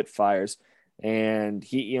Windsor Spitfires. And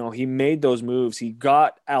he made those moves. He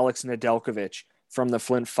got Alex Nedeljkovic from the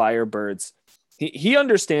Flint Firebirds. He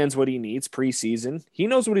understands what he needs preseason. He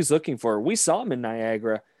knows what he's looking for. We saw him in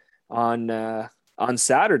Niagara on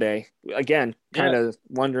Saturday. Again, kind of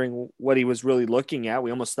wondering what he was really looking at. We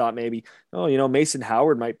almost thought maybe, Mason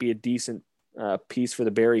Howard might be a decent piece for the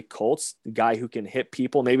Barrie Colts, the guy who can hit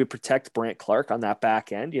people, maybe protect Brant Clark on that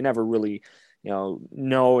back end. You never really,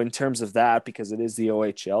 know in terms of that because it is the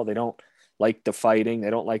OHL. They don't like the fighting. They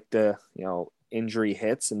don't like the, injury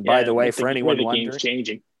hits. And by the way, for anyone wondering,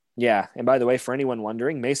 changing. Yeah. And by the way, for anyone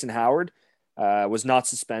wondering, Mason Howard was not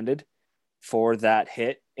suspended for that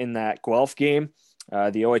hit in that Guelph game.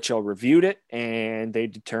 The OHL reviewed it and they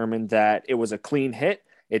determined that it was a clean hit.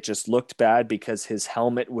 It just looked bad because his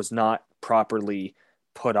helmet was not properly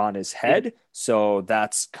put on his head. Yeah. So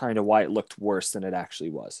that's kind of why it looked worse than it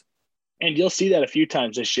actually was. And you'll see that a few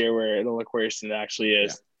times this year where it'll look worse than it actually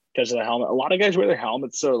is because of the helmet. A lot of guys wear their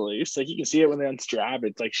helmets so loose. Like you can see it when they unstrap.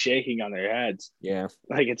 It's like shaking on their heads. Yeah.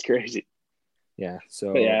 Like it's crazy. Yeah.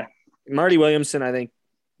 So Marty Williamson, I think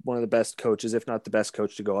one of the best coaches, if not the best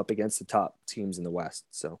coach to go up against the top teams in the West.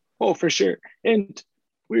 So, for sure. And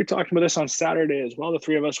we were talking about this on Saturday as well, the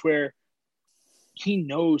three of us, where he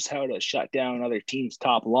knows how to shut down other teams'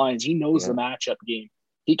 top lines. He knows the matchup game.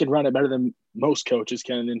 He can run it better than most coaches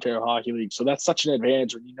can in the Ontario Hockey League. So that's such an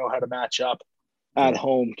advantage when you know how to match up at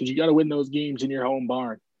home because you got to win those games in your home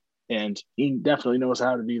barn. And he definitely knows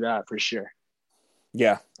how to do that for sure.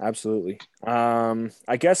 Yeah, absolutely.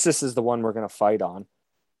 I guess this is the one we're going to fight on.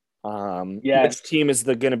 Which team is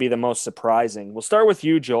going to be the most surprising? We'll start with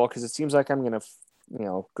you, Joel, because it seems like I'm going to,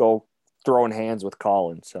 go throwing hands with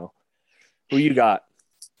Colin. So who you got?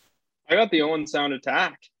 I got the Owen Sound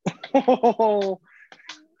Attack. All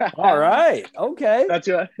right. Okay. That's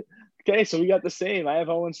right. Okay. So we got the same. I have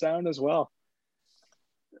Owen Sound as well.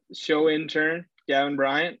 Show intern, Gavin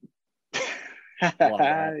Bryant.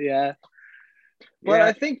 Yeah. But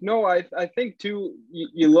I think I think too.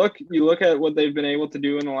 You look at what they've been able to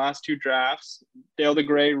do in the last two drafts. Dale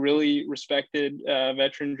DeGray, really respected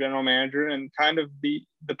veteran general manager, and kind of the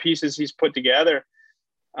pieces he's put together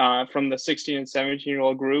from the 16 and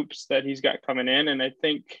 17-year-old groups that he's got coming in. And I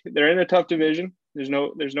think they're in a tough division. There's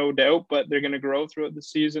no doubt, but they're going to grow throughout the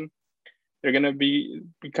season. They're going to be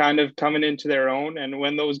kind of coming into their own, and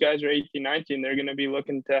when those guys are 18, 19, they're going to be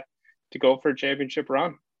looking to go for a championship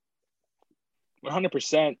run.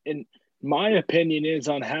 100%. And my opinion is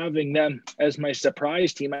on having them as my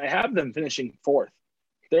surprise team. I have them finishing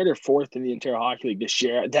third or fourth in the Ontario Hockey League this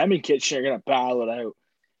year. Them and Kitchener are going to battle it out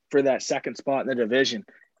for that second spot in the division.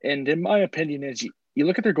 And in my opinion is you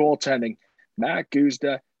look at their goaltending, Matt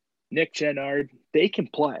Guzda, Nick Chenard, they can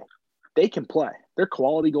play. They're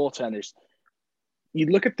quality goaltenders. You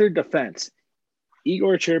look at their defense,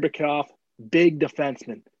 Igor Cherbakov, big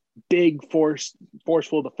defenseman. Big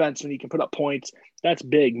forceful defenseman. He can put up points. That's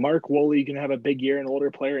big. Mark Woolley can have a big year, an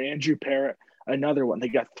older player. Andrew Parrott, another one. They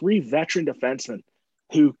got three veteran defensemen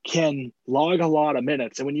who can log a lot of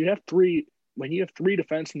minutes. And when you have three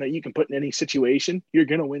defensemen that you can put in any situation, you're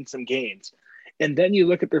going to win some games. And then you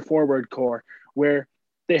look at their forward core where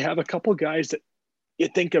they have a couple guys that you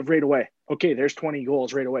think of right away. Okay, there's 20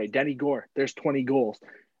 goals right away. Denny Gore, there's 20 goals.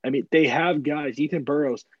 I mean, they have guys, Ethan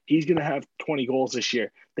Burrows, he's going to have 20 goals this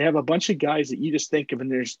year. They have a bunch of guys that you just think of and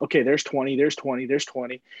there's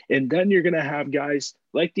 20. And then you're going to have guys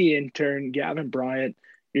like the intern, Gavin Bryant.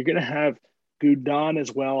 You're going to have Gudon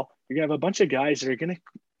as well. You're going to have a bunch of guys that are going to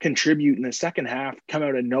contribute in the second half, come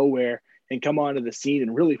out of nowhere and come onto the scene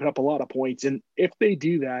and really put up a lot of points. And if they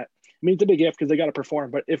do that, I mean, it's a big if because they got to perform.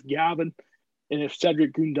 But if Gavin and if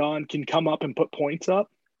Cedric Gudon can come up and put points up,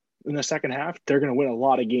 in the second half, they're going to win a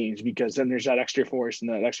lot of games because then there's that extra force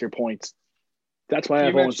and that extra points. That's why I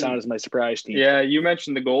have Owen Sound as my surprise team. Yeah, you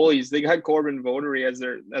mentioned the goalies. They got Corbin Votary as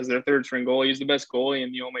their third string goalie. He's the best goalie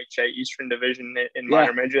in the OMHA Eastern Division in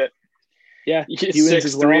minor midget. Yeah, he's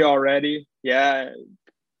 6'3" already. Yeah,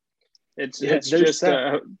 it's just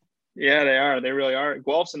they are. They really are.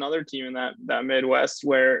 Guelph's another team in that Midwest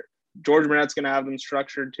where George Burnett's going to have them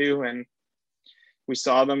structured too. And we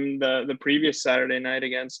saw them the previous Saturday night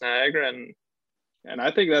against Niagara. And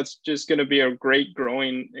I think that's just going to be a great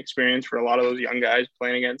growing experience for a lot of those young guys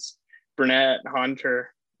playing against Burnett,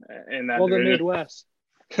 Hunter, in that division. The Midwest.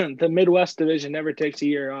 The Midwest division never takes a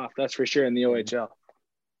year off. That's for sure in the OHL.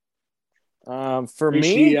 For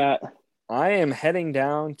me, I am heading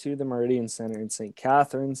down to the Meridian Center in St.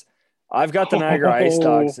 Catharines. I've got the Niagara Ice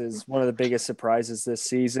Dogs as one of the biggest surprises this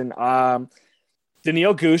season. Daniil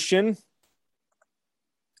Gushchin,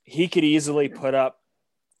 he could easily put up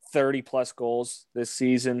 30-plus goals this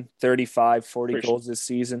season, 35, 40 goals this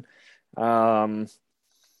season. Tucker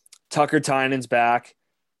Tynen's back.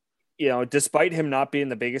 You know, despite him not being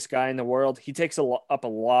the biggest guy in the world, he takes up a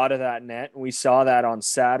lot of that net. We saw that on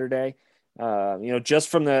Saturday. Just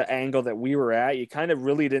from the angle that we were at, you kind of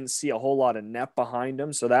really didn't see a whole lot of net behind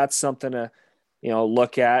him. So that's something to,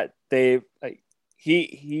 look at.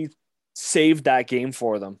 He saved that game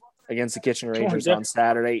for them against the Kitchener Rangers on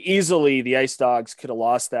Saturday. Easily, the Ice Dogs could have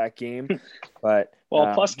lost that game, but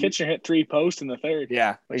plus Kitchener hit 3 posts in the third.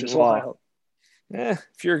 Yeah, which is wild.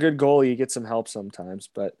 If you're a good goalie, you get some help sometimes.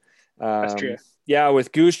 But that's true. Yeah,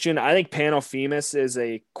 with Gushchin, I think Panofemis is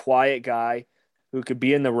a quiet guy who could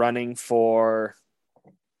be in the running for.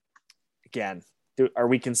 Again, are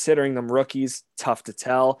we considering them rookies? Tough to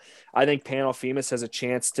tell. I think Panofemis has a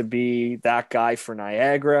chance to be that guy for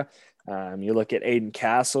Niagara. You look at Aiden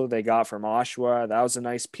Castle they got from Oshawa. That was a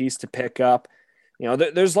nice piece to pick up.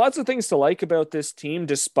 There's lots of things to like about this team,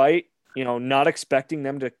 despite, not expecting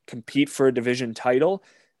them to compete for a division title.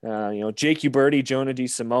 Jake Uberti, Jonah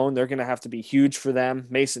DeSimone, they're going to have to be huge for them.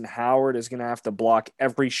 Mason Howard is going to have to block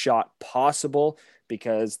every shot possible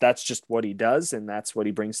because that's just what he does, and that's what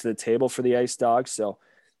he brings to the table for the Ice Dogs. So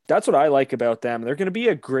that's what I like about them. They're going to be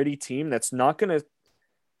a gritty team that's not going to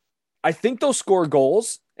 – I think they'll score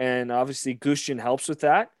goals, and obviously Gushchin helps with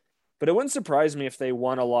that. But it wouldn't surprise me if they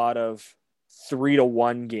won a lot of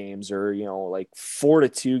 3-1 games or,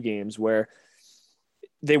 4-2 games where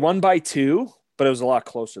they won by 2, but it was a lot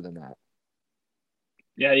closer than that.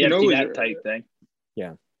 Yeah, you know that type thing.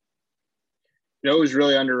 Yeah. It was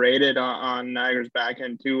really underrated on Niagara's back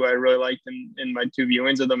end too. I really liked in my 2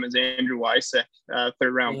 viewings of them is Andrew Wysick, 3rd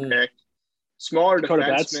round pick. Smaller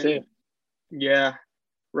defenseman. Yeah.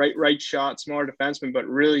 Right shot, smaller defenseman, but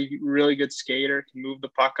really, really good skater, can move the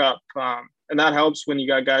puck up. And that helps when you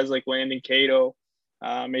got guys like Landon Cato,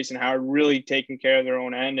 Mason Howard really taking care of their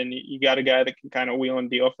own end. And you got a guy that can kind of wheel and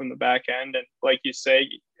deal from the back end. And like you say,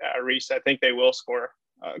 Reese, I think they will score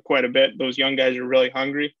quite a bit. Those young guys are really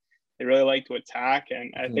hungry. They really like to attack.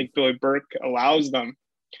 And I think Billy Burke allows them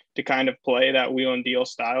to kind of play that wheel and deal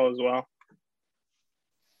style as well.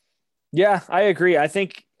 Yeah, I agree. I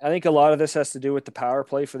think a lot of this has to do with the power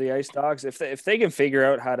play for the Ice Dogs. If they can figure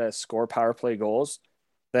out how to score power play goals,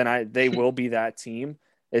 then they will be that team.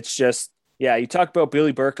 It's just, you talk about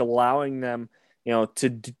Billy Burke allowing them,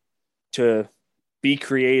 to be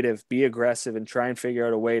creative, be aggressive, and try and figure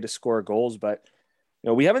out a way to score goals. But,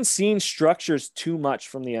 we haven't seen structures too much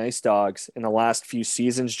from the Ice Dogs in the last few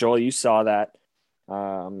seasons. Joel, you saw that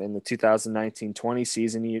in the 2019-20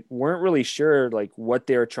 season. You weren't really sure what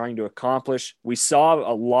they were trying to accomplish. We saw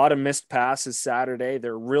a lot of missed passes Saturday.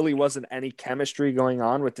 There really wasn't any chemistry going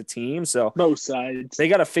on with the team. So both sides, they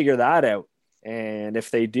got to figure that out. And if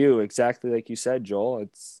they do, exactly like you said, Joel,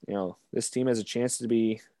 it's, this team has a chance to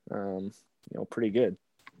be, pretty good.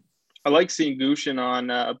 I like seeing Gushchin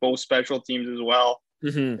on both special teams as well.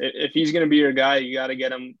 Mm-hmm. If he's going to be your guy, you got to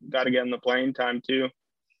get him the playing time too.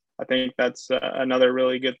 I think that's another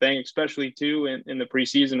really good thing, especially too in the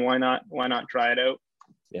preseason. Why not try it out?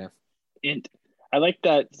 Yeah. And I like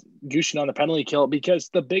that Gushchin on the penalty kill, because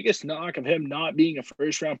the biggest knock of him not being a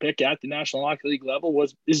first-round pick at the National Hockey League level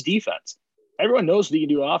was his defense. Everyone knows what he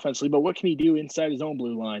can do offensively, but what can he do inside his own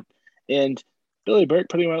blue line? And Billy Burke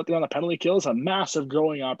putting him out there on the penalty kill is a massive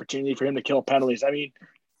growing opportunity for him to kill penalties. I mean,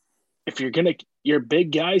 if your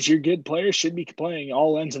big guys, your good players should be playing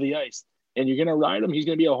all ends of the ice, and you're going to ride him. He's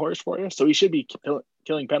going to be a horse for you, so he should be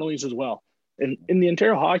killing penalties as well. And in the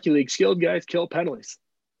Ontario Hockey League, skilled guys kill penalties.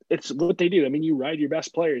 It's what they do. I mean, you ride your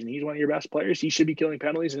best players, and he's one of your best players. He should be killing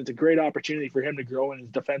penalties, and it's a great opportunity for him to grow in his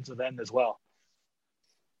defensive end as well.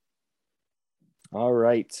 All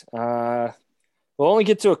right. We'll only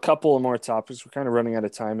get to a couple of more topics. We're kind of running out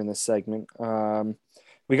of time in this segment.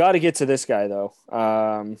 We got to get to this guy, though,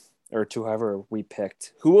 or to whoever we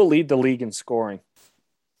picked. Who will lead the league in scoring?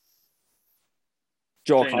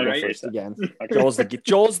 Joel can go first again.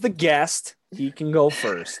 Joel's the guest. He can go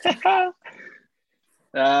first.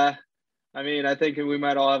 I mean, I think we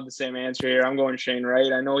might all have the same answer here. I'm going Shane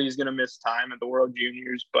Wright. I know he's going to miss time at the World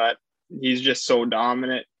Juniors, but he's just so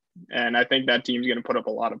dominant. And I think that team's going to put up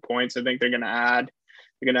a lot of points. I think they're going to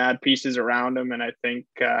add pieces around him. And I think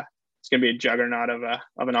it's going to be a juggernaut of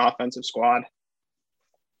an offensive squad.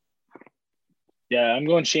 Yeah, I'm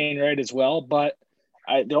going Shane Wright as well. But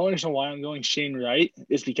the only reason why I'm going Shane Wright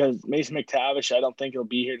is because Mason McTavish, I don't think he'll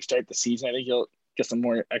be here to start the season. I think he'll get some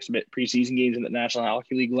more extra preseason games in the National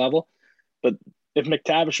Hockey League level. But if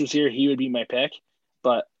McTavish was here, he would be my pick.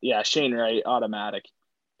 But yeah, Shane Wright, automatic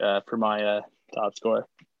for my top scorer.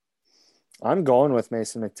 I'm going with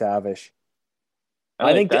Mason McTavish.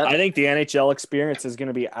 I think the NHL experience is going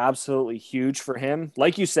to be absolutely huge for him.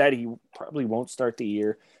 Like you said, he probably won't start the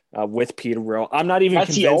year with Peterborough. I'm not even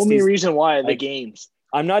That's convinced. The only reason why the games.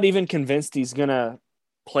 I'm not even convinced he's going to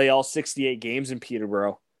play all 68 games in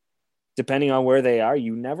Peterborough. Depending on where they are,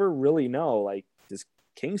 you never really know. Like, does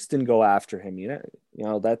Kingston go after him? You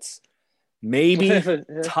know that's maybe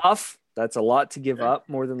tough. That's a lot to give up,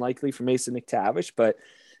 more than likely, for Mason McTavish. But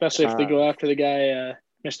especially if they go after the guy,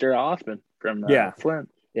 Mr. Hoffman from Flint.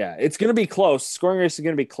 Yeah, it's going to be close. Scoring race is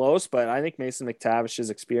going to be close, but I think Mason McTavish's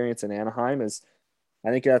experience in Anaheim I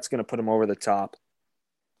think that's going to put him over the top.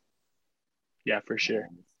 Yeah, for sure.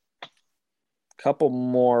 Couple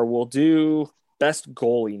more. We'll do best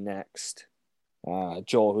goalie next.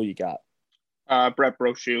 Joel, who you got? Brett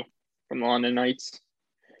Brochu from the London Knights.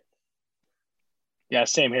 Yeah,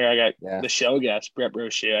 same here. I got the show guest, Brett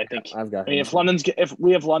Brochu. I think. I've got. If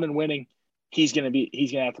we have London winning, he's gonna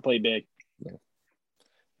have to play big.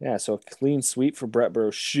 Yeah. So a clean sweep for Brett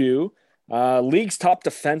Brochu. League's top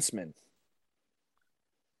defenseman.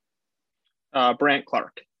 Brant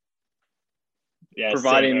Clark. Yeah,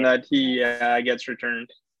 providing that he gets returned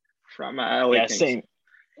from LA Kings.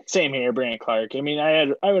 Same here, Brant Clark. I mean,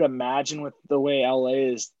 I would imagine with the way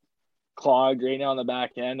LA is clogged right now on the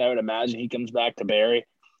back end, I would imagine he comes back to Barrie,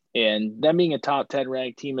 and them being a top 10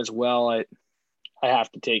 ranked team as well, I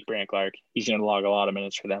have to take Brant Clark. He's going to log a lot of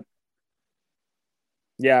minutes for them.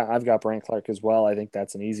 Yeah, I've got Brant Clark as well. I think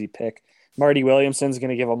that's an easy pick. Marty Williamson's going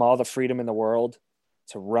to give them all the freedom in the world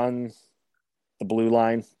to run the blue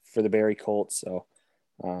line for the Barrie Colts. So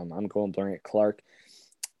I'm going Brant Clark.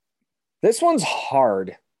 This one's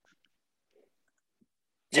hard.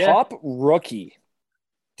 Yeah. Top rookie.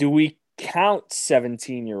 Do we count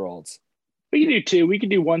 17-year-olds? We can do two. We can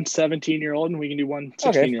do one 17-year-old and we can do one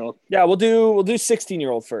 16-year-old. Okay. Yeah, we'll do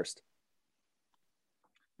 16-year-old first.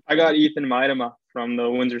 I got Ethan Maidema from the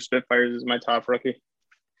Windsor Spitfires as my top rookie.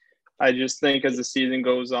 I just think as the season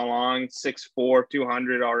goes along, 6'4",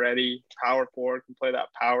 200 already, power forward, can play that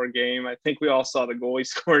power game. I think we all saw the goal he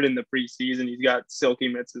scored in the preseason. He's got silky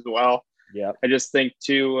mitts as well. Yeah. I just think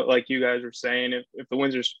too, like you guys were saying, if the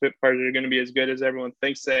Windsor Spitfires are going to be as good as everyone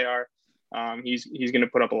thinks they are, he's going to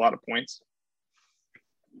put up a lot of points.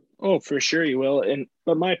 Oh, for sure he will.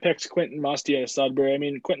 But my pick's Quentin Musty out of Sudbury. I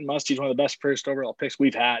mean, Quentin Musty's one of the best first overall picks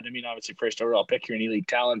we've had. I mean, obviously first overall pick here in elite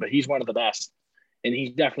talent, but he's one of the best. And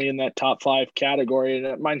he's definitely in that top 5 category.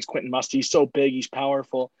 And mine's Quentin Musty. He's so big. He's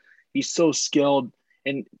powerful. He's so skilled.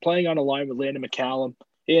 And playing on a line with Landon McCallum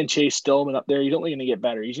and Chase Stillman up there, he's only going to get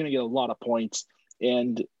better. He's going to get a lot of points.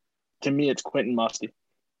 And to me, it's Quentin Musty.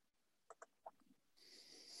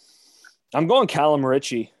 I'm going Callum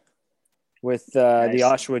Ritchie with the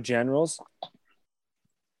Oshawa Generals.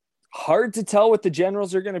 Hard to tell what the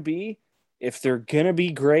Generals are going to be. If they're going to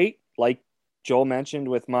be great, like Joel mentioned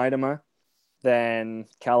with Maidema, then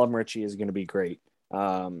Callum Ritchie is going to be great.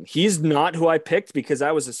 He's not who I picked because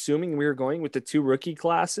I was assuming we were going with the 2 rookie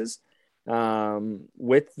classes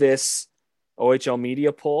with this OHL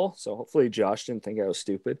media poll. So hopefully Josh didn't think I was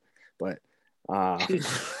stupid. But my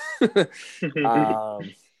pick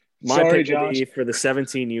would be for the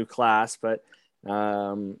 17U class. But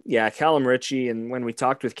Callum Ritchie. And when we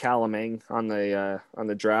talked with Calamang on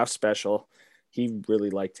the draft special, he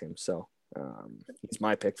really liked him. So he's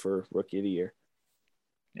my pick for rookie of the year.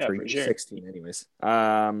 Yeah, for sure. 16 anyways.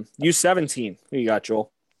 U17. Who you got,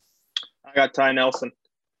 Joel? I got Ty Nelson.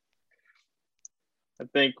 I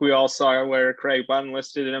think we all saw where Craig Button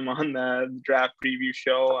listed him on the draft preview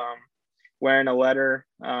show, wearing a letter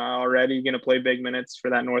already, going to play big minutes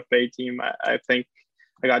for that North Bay team. I think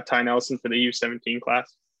I got Ty Nelson for the U17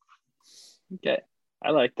 class. Okay.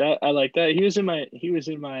 I like that. He was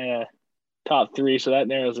in my top 3, so that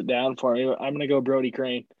narrows it down for me. I'm going to go Brody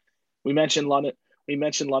Crane. We mentioned London's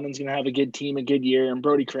going to have a good team, a good year, and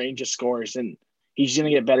Brody Crane just scores, and he's going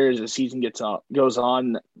to get better as the season goes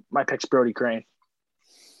on. My pick's Brody Crane.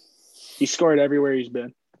 He scored everywhere he's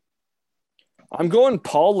been. I'm going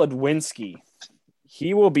Paul Ledwinski.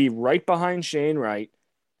 He will be right behind Shane Wright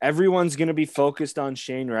everyone's going to be focused on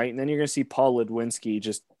Shane Wright, and then you're going to see Paul Ludwinski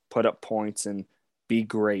just put up points and be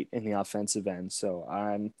great in the offensive end. So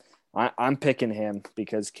I'm picking him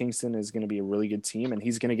because Kingston is going to be a really good team, and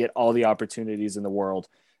he's going to get all the opportunities in the world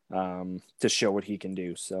to show what he can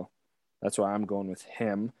do. So that's why I'm going with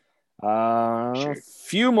him. A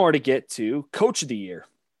few more to get to. Coach of the year.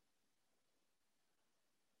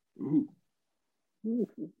 Ooh.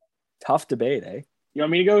 Tough debate, eh? You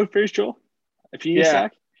want me to go first, Joel? If you need a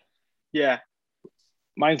sec? Yeah.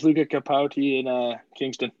 Mine's Luka Capote in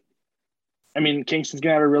Kingston. I mean, Kingston's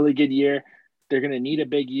going to have a really good year. They're going to need a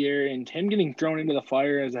big year, and him getting thrown into the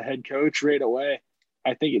fire as a head coach right away,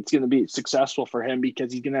 I think it's going to be successful for him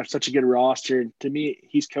because he's going to have such a good roster. To me,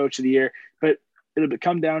 he's coach of the year, but it'll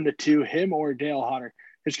come down to two, him or Dale Hunter,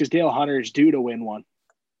 just because Dale Hunter is due to win one.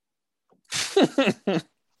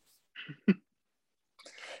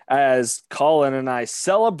 As Colin and I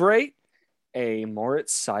celebrate a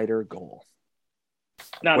Moritz Seider goal.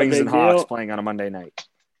 Not Wings a big and Hawks deal. playing on a Monday night.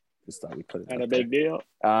 Just thought we put it Not out a big there.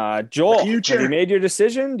 deal. Joel, have Future. you made your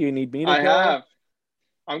decision? Do you need me to I go? have.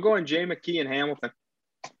 I'm going Jay McKee and Hamilton.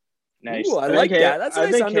 Nice. Ooh, I like that. That's a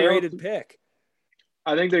nice underrated pick.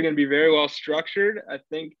 I think they're going to be very well structured. I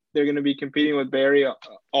think they're going to be competing with Barry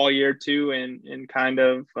all year too, in kind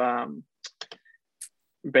of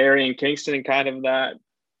Barry and Kingston and kind of that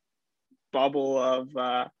bubble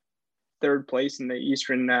of third place in the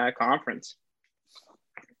Eastern Conference.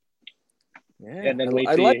 Yeah, and then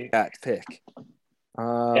I like that pick.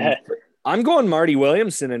 I'm going Marty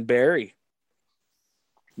Williamson and Barry.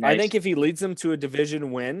 Nice. I think if he leads them to a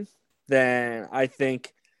division win, then I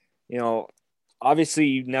think, obviously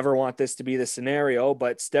you never want this to be the scenario,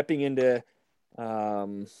 but stepping into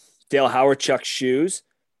Dale Howardchuk's shoes,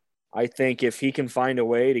 I think if he can find a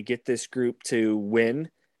way to get this group to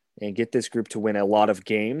win and get this group to win a lot of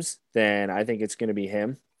games, then I think it's going to be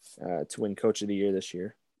him to win Coach of the Year this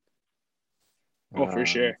year. Oh, for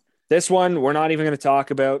sure. This one, we're not even going to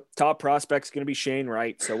talk about. Top prospect's going to be Shane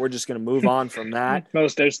Wright, so we're just going to move on from that.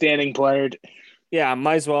 Most outstanding player. Yeah,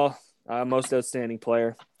 might as well. Most outstanding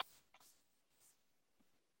player.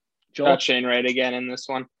 Joel? Got Shane Wright again in this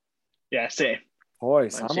one. Yeah, same.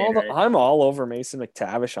 Boys, I'm all over Mason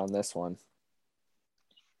McTavish on this one.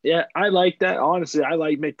 Yeah, I like that. Honestly, I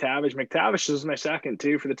like McTavish. McTavish is my second,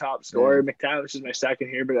 too, for the top scorer. Yeah. McTavish is my second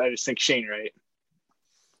here, but I just think Shane Wright.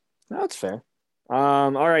 That's fair.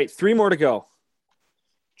 All right, 3 more to go.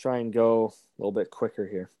 Try and go a little bit quicker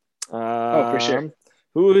here. For sure.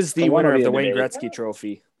 Who is the winner of the Wayne Gretzky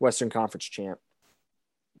Trophy, Western Conference champ?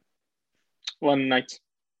 London Knights.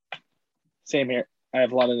 Same here. I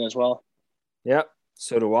have London as well. Yep,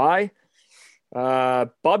 so do I.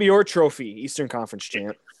 Bobby Orr Trophy, Eastern Conference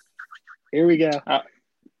champ. Here we go.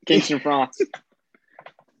 Kingston France.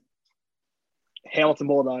 Hamilton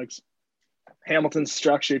Bulldogs. Hamilton's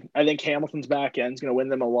structured. I think Hamilton's back end is going to win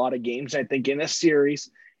them a lot of games. I think in a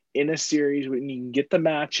series, when you can get the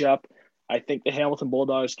matchup, I think the Hamilton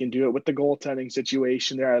Bulldogs can do it with the goaltending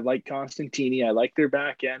situation there. I like Constantini. I like their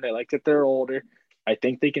back end. I like that they're older. I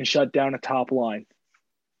think they can shut down a top line.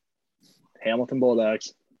 Hamilton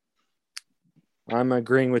Bulldogs. I'm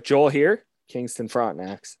agreeing with Joel here. Kingston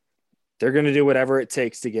Frontenacs. They're going to do whatever it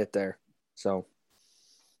takes to get there. So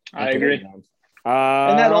I agree.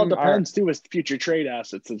 And that all depends, too, with future trade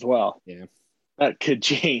assets as well. Yeah. That could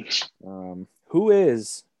change. Who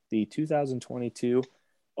is the 2022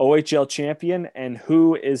 OHL champion and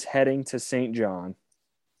who is heading to St. John?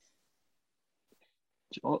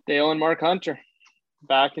 Dale and Mark Hunter.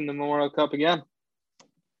 Back in the Memorial Cup again.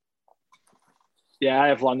 Yeah, I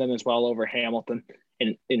have London as well over Hamilton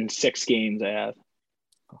in 6 games I have.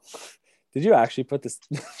 Did you actually put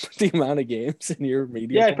the amount of games in your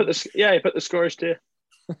media? I put the scores too.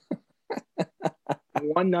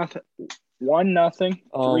 1-0. 1-0.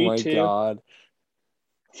 Oh 3-2, my god.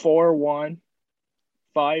 4-1.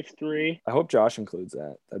 5-3. I hope Josh includes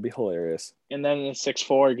that. That'd be hilarious. And then a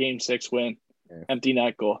 6-4 game 6 win. Yeah. Empty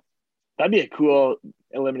net goal. That'd be a cool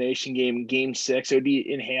elimination game. Game 6. It would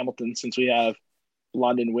be in Hamilton since we have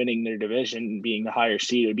London winning their division, being the higher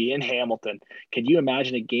seed. It would be in Hamilton. Can you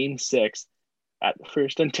imagine a game 6 at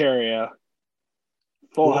First Ontario?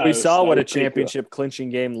 Full house. We saw what a championship clinching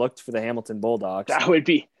game looked for the Hamilton Bulldogs. That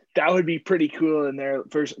would be pretty cool in there.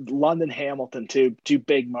 First London Hamilton, two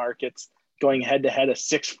big markets going head to head, a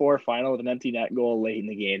 6-4 final with an empty net goal late in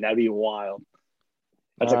the game. That'd be wild.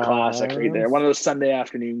 That's a classic right there. One of those Sunday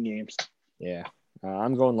afternoon games. Yeah,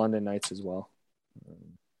 I'm going London Knights as well.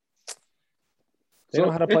 They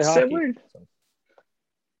know how to play hockey. So.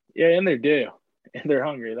 Yeah, and they do. And they're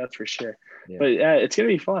hungry, that's for sure. Yeah. But it's going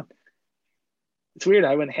to be fun. It's weird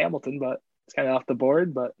I went Hamilton, but It's kind of off the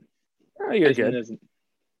board, but you're good. Isn't.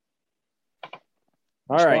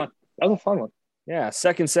 All right. Fun. That was a fun one. Yeah,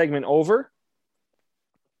 second segment over.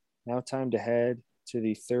 Now time to head to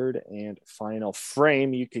the third and final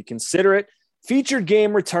frame. You could consider it. Featured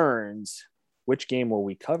game returns. Which game will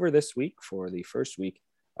we cover this week for the first week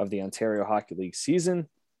of the Ontario Hockey League season?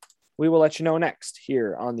 We will let you know next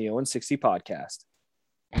here on the 0-60 podcast.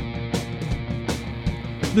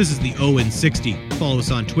 This is the 0-60. Follow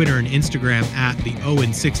us on Twitter and Instagram at the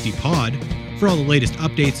 0-60 pod for all the latest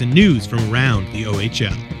updates and news from around the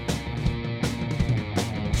OHL.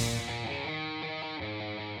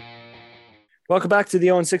 Welcome back to the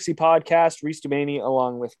 0-60 podcast. Reese Dumaney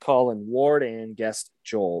along with Colin Ward and guest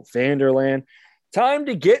Joel Vanderlaan. Time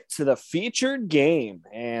to get to the featured game.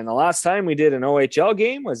 And the last time we did an OHL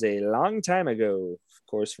game was a long time ago. Of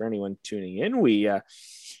course, for anyone tuning in, we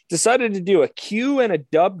decided to do a Q and a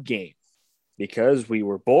dub game because we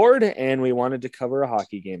were bored and we wanted to cover a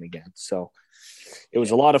hockey game again. So it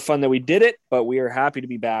was a lot of fun that we did it, but we are happy to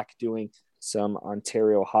be back doing some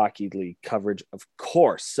Ontario Hockey League coverage, of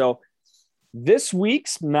course. So this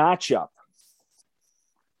week's matchup,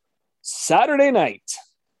 Saturday night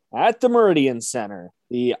at the Meridian Center,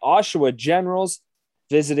 the Oshawa Generals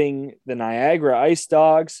visiting the Niagara Ice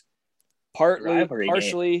Dogs,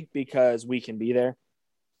 partially because we can be there.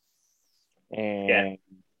 And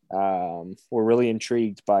we're really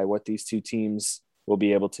intrigued by what these two teams will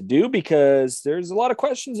be able to do because there's a lot of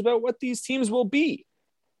questions about what these teams will be.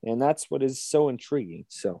 And that's what is so intriguing.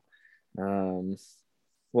 So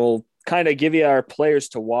we'll kind of give you our players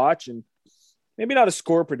to watch and maybe not a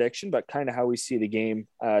score prediction, but kind of how we see the game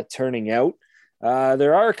turning out.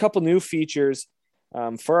 There are a couple new features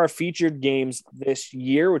for our featured games this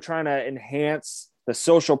year. We're trying to enhance the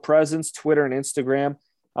social presence, Twitter and Instagram.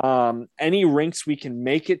 Any rinks we can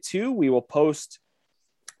make it to, we will post,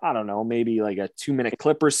 I don't know, maybe like a 2-minute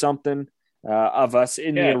clip or something of us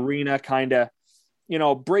in the arena, kind of,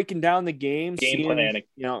 breaking down the game planning,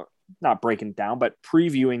 not breaking down, but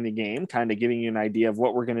previewing the game, kind of giving you an idea of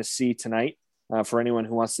what we're going to see tonight for anyone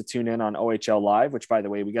who wants to tune in on OHL Live, which, by the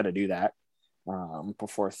way, we got to do that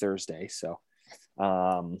before Thursday. So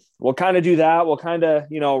we'll kind of do that. We'll kind of,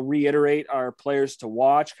 reiterate our players to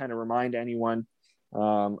watch, kind of remind anyone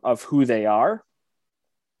of who they are.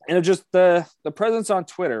 And just the presence on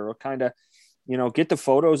Twitter will kind of, get the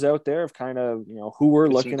photos out there of kind of, who we're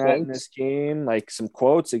looking at in this game, like some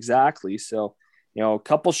quotes. Exactly. So, a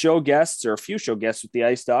couple show guests or a few show guests with the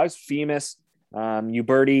Ice Dogs, Femus,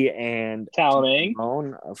 Uberti, and Callum Ing.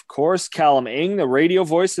 Of course, Callum Ing, the radio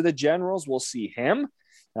voice of the Generals. We'll see him.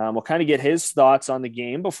 We'll kind of get his thoughts on the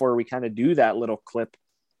game before we kind of do that little clip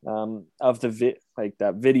of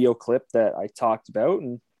that video clip that I talked about.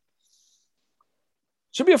 And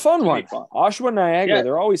should be a fun one. Oshawa, Niagara,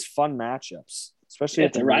 they're always fun matchups, especially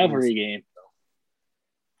at the rivalry game.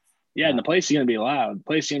 Yeah, and the place is going to be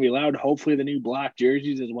loud. Hopefully the new black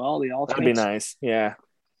jerseys as well. The alternates. That'd be nice. Yeah.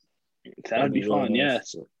 That would be fun. Really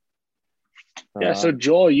nice. Yes. So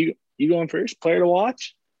Joel, you going first? Player to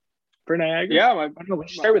watch for Niagara? Yeah. We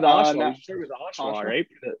should start with Oshawa. We should start with Oshawa, right?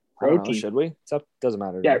 For the road team. Should we? Doesn't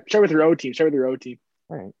matter. Yeah, start with the road team.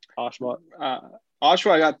 All right. Oshawa.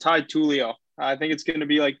 Oshawa, I got Ty Tullio. I think it's going to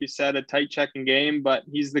be, like you said, a tight checking game, but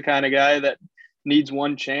he's the kind of guy that needs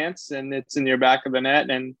one chance, and it's in your back of the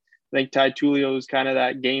net. And I think Ty Tullio is kind of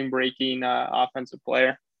that game-breaking offensive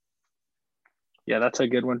player. Yeah, that's a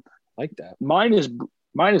good one. I like that. Mine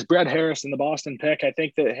is Brett Harrison, the Boston pick. I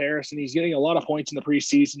think that Harrison, he's getting a lot of points in the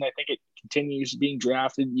preseason. I think it continues being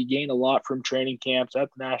drafted. You gain a lot from training camps at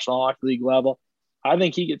the National Hockey League level. I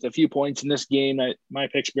think he gets a few points in this game. My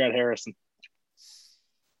pick's Brett Harrison.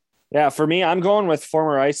 Yeah, for me, I'm going with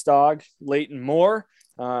former Ice Dog, Leighton Moore.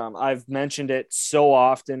 I've mentioned it so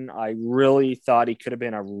often. I really thought he could have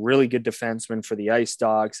been a really good defenseman for the Ice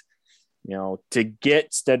Dogs. To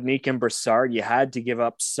get Stednik and Brassard, you had to give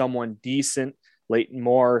up someone decent. Leighton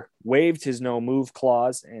Moore waived his no-move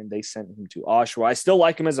clause, and they sent him to Oshawa. I still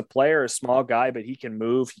like him as a player, a small guy, but he can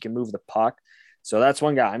move. He can move the puck. So that's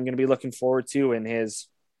one guy I'm going to be looking forward to in his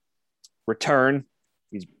return.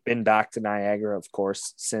 He's been back to Niagara, of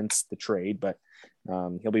course, since the trade, but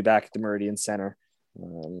he'll be back at the Meridian Center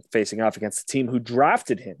facing off against the team who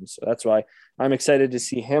drafted him. So that's why I'm excited to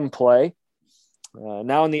see him play.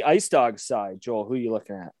 Now on the Ice Dogs side, Joel, who are you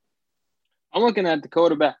looking at? I'm looking at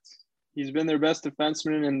Dakota Betts. He's been their best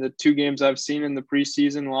defenseman in the 2 games I've seen in the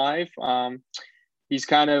preseason live. He's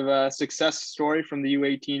kind of a success story from the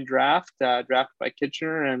U18 draft, drafted by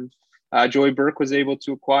Kitchener, and Joey Burke was able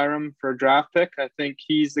to acquire him for a draft pick. I think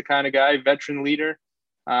he's the kind of guy, veteran leader.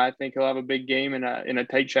 I think he'll have a big game in a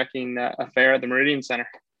tight checking affair at the Meridian Center.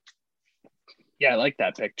 Yeah, I like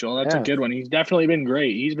that pick, Joel. That's a good one. He's definitely been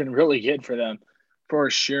great. He's been really good for them, for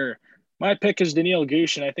sure. My pick is Daniil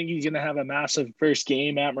Gushin. I think he's going to have a massive first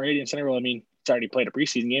game at Meridian Center. Well, I mean, it's already played a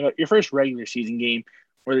preseason game, but your first regular season game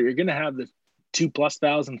where you're going to have the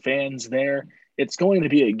 2,000+ fans there. It's going to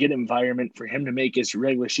be a good environment for him to make his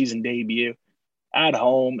regular season debut at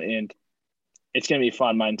home, and it's going to be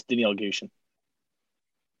fun. Mine's Daniil Gushin.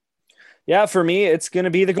 Yeah, for me, it's going to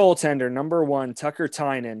be the goaltender, number 1, Tucker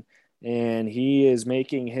Tynan, and he is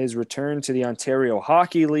making his return to the Ontario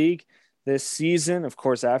Hockey League this season. Of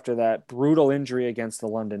course, after that brutal injury against the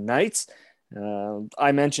London Knights.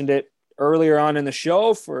 I mentioned it earlier on in the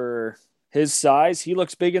show. For his size, he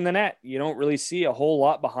looks big in the net. You don't really see a whole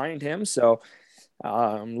lot behind him, so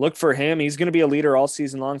look for him. He's going to be a leader all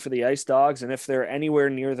season long for the Ice Dogs, and if they're anywhere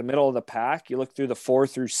near the middle of the pack, you look through the 4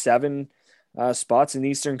 through 7 spots in the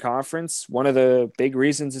Eastern Conference, one of the big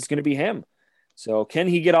reasons is going to be him. So can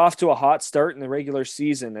he get off to a hot start in the regular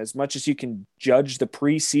season? As much as you can judge the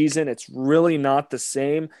preseason, it's really not the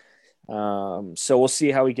same. So we'll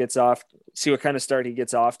see how he gets off, see what kind of start he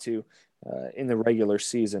gets off to in the regular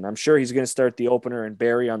season. I'm sure he's going to start the opener in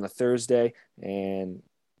Barrie on the Thursday, and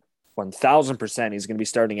 1,000% he's going to be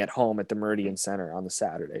starting at home at the Meridian Center on the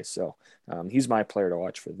Saturday. So he's my player to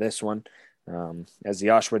watch for this one. As the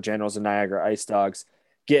Oshawa Generals and Niagara Ice Dogs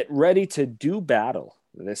get ready to do battle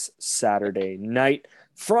this Saturday night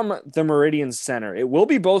from the Meridian Center. It will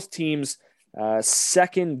be both teams'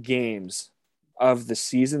 second games of the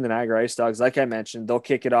season. The Niagara Ice Dogs, like I mentioned, they'll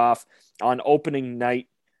kick it off on opening night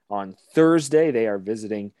on Thursday. They are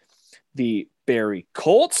visiting the Barrie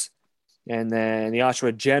Colts. And then the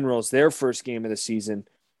Oshawa Generals, their first game of the season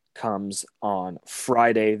comes on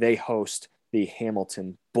Friday. They host the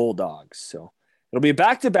Hamilton Bulldogs. So it'll be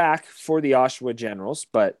back-to-back for the Oshawa Generals,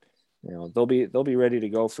 but they'll be ready to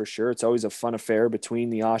go for sure. It's always a fun affair between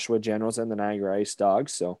the Oshawa Generals and the Niagara Ice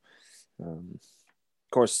Dogs. So, of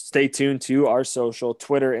course, stay tuned to our social,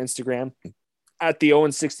 Twitter, Instagram, at the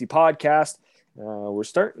 0-60 Podcast. We're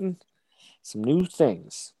starting some new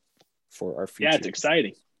things for our future. Yeah, it's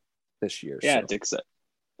exciting this year. Yeah, so.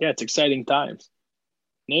 It's exciting times.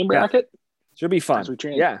 Name bracket? Yeah. Should be fun.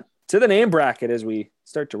 Yeah. To the name bracket as we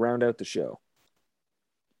start to round out the show.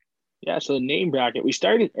 Yeah, so the name bracket. We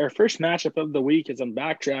started our first matchup of the week as I'm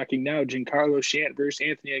backtracking now. Giancarlo Shanton versus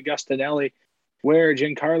Anthony Augustinelli, where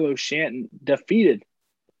Giancarlo Shanton defeated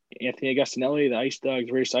Anthony Augustinelli, the Ice Dogs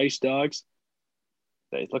versus Ice Dogs.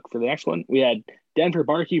 Let's look for the next one. We had Denver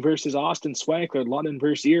Barkey versus Austin Swankler, London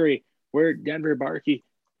versus Erie, where Denver Barkey,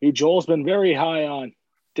 who Joel's been very high on,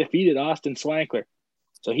 defeated Austin Swankler.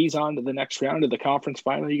 So he's on to the next round of the conference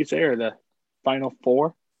final, you could say, or the final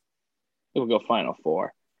 4. We'll go final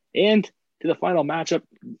 4. And to the final matchup,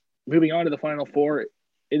 moving on to the final 4,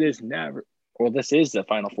 this is the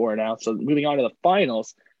final 4 now. So moving on to the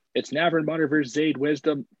finals, it's Navern Butter versus Zaid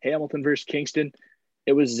Wisdom, Hamilton versus Kingston.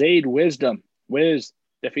 It was Zaid Wisdom, Wiz,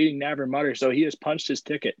 defeating Navern Butter. So he has punched his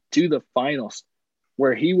ticket to the finals,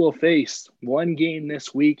 where he will face one game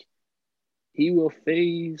this week. He will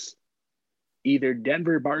face either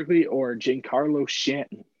Denver Barkley or Giancarlo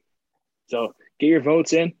Shanton. So get your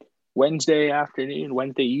votes in Wednesday afternoon,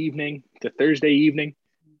 Wednesday evening to Thursday evening.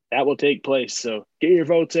 That will take place. So get your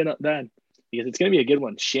votes in then, because it's going to be a good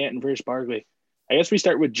one. Shanton versus Barkley. I guess we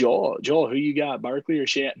start with Joel. Joel, who you got, Barkley or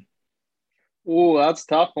Shanton? Oh, that's a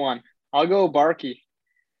tough one. I'll go Barkey.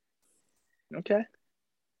 Okay.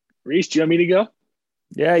 Reese, do you want me to go?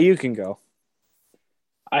 Yeah, you can go.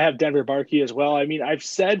 I have Denver Barkey as well. I mean, I've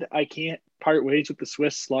said I can't part ways with the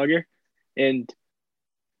Swiss Slugger, and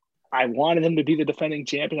I wanted him to be the defending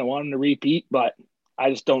champion. I want him to repeat, but I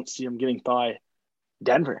just don't see him getting by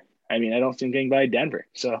Denver. I mean, I don't see him getting by Denver.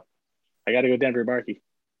 So I got to go Denver Barkey.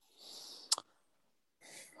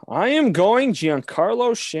 I am going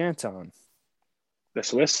Giancarlo Shanton. The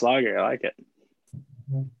Swiss Slugger. I like it.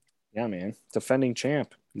 Yeah, man. Defending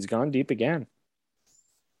champ. He's gone deep again.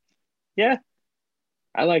 Yeah.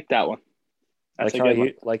 I like that one. That's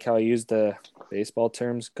like how I used the baseball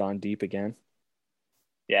terms, gone deep again.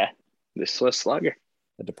 Yeah. The Swiss Slugger.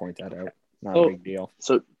 Had to point that out. Not a big deal.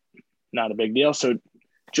 So not a big deal. So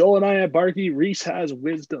Joel and I have Barkey. Reese has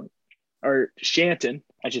Wisdom. Or Shanton,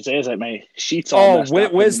 I should say, is that my sheets all messed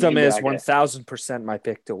up. Wisdom is 1,000% my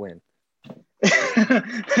pick to win.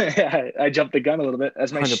 Yeah, I jumped the gun a little bit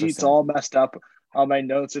as my 100%. sheets all messed up on my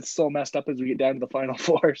notes. It's so messed up as we get down to the final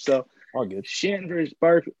 4. So all good. Shanton versus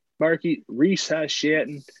Barkey. Reese has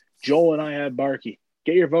Shanton. Joel and I have Barkey.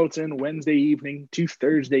 Get your votes in Wednesday evening to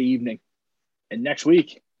Thursday evening. And next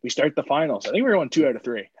week, we start the finals. I think we're going 2 out of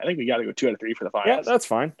 3. I think we got to go 2 out of 3 for the finals. Yeah, that's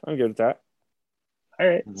fine. I'm good with that. All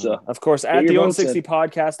right. So, of course, at the Owen60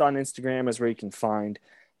 podcast on Instagram is where you can find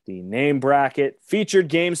the name bracket, featured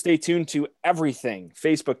game. Stay tuned to everything.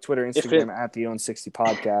 Facebook, Twitter, Instagram at the Owen60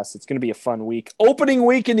 podcast. It's going to be a fun week. Opening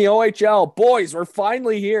week in the OHL. Boys, we're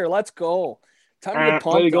finally here. Let's go. Time to get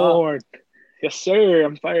pumped up. Yes, sir.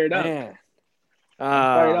 I'm fired up. Man. I'm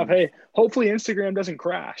fired up. Hey, hopefully Instagram doesn't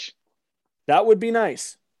crash. That would be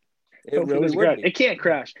nice. It really would. It can't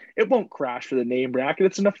crash. It won't crash for the name bracket.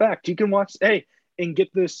 It's an effect. You can watch, and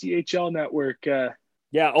get the CHL network.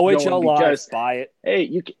 OHL Live. Buy it.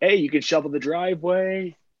 You can shovel the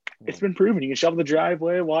driveway. It's been proven. You can shovel the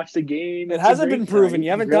driveway, watch the game. It hasn't been proven.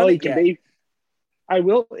 You haven't done it yet.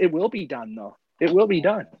 It will be done though. It will be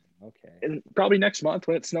done. Okay. And probably next month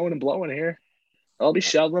when it's snowing and blowing here, I'll be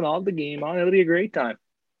shoveling all the game on. It'll be a great time.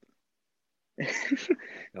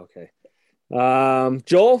 Okay.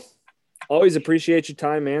 Joel, always appreciate your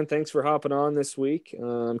time, man. Thanks for hopping on this week.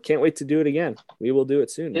 Can't wait to do it again. We will do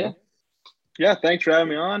it soon. Yeah. Man. Yeah. Thanks for having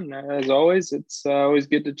me on. As always, it's always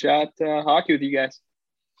good to chat hockey with you guys.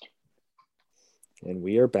 And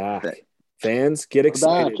we are back. Fans, get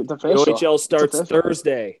excited. The OHL starts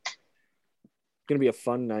Thursday. It's going to be a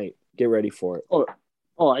fun night. Get ready for it.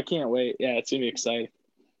 Oh, I can't wait. Yeah, it's going to be exciting.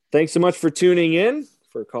 Thanks so much for tuning in.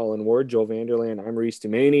 For Colin Ward, Joel Vanderlaan, I'm Reese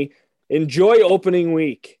Dumaney. Enjoy opening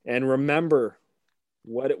week and remember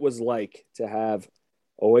what it was like to have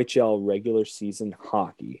OHL regular season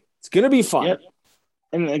hockey. It's going to be fun. Yep.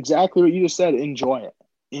 And exactly what you just said, enjoy it.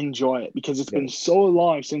 Enjoy it because it's been so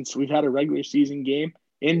long since we've had a regular season game.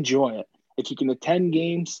 Enjoy it. If you can attend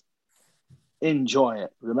games, enjoy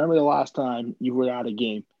it. Remember the last time you were at a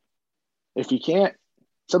game. If you can't,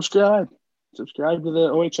 subscribe. Subscribe to the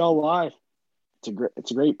OHL Live.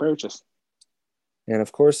 It's a great purchase. And,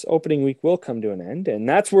 of course, opening week will come to an end, and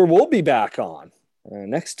that's where we'll be back on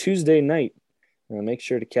next Tuesday night. Make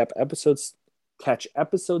sure to catch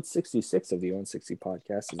episode 66 of the Owen60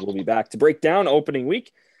 podcast, as we'll be back to break down opening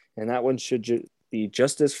week, and that one should be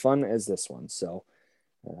just as fun as this one. So,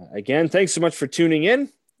 again, thanks so much for tuning in,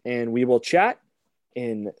 and we will chat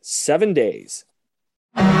in 7 days.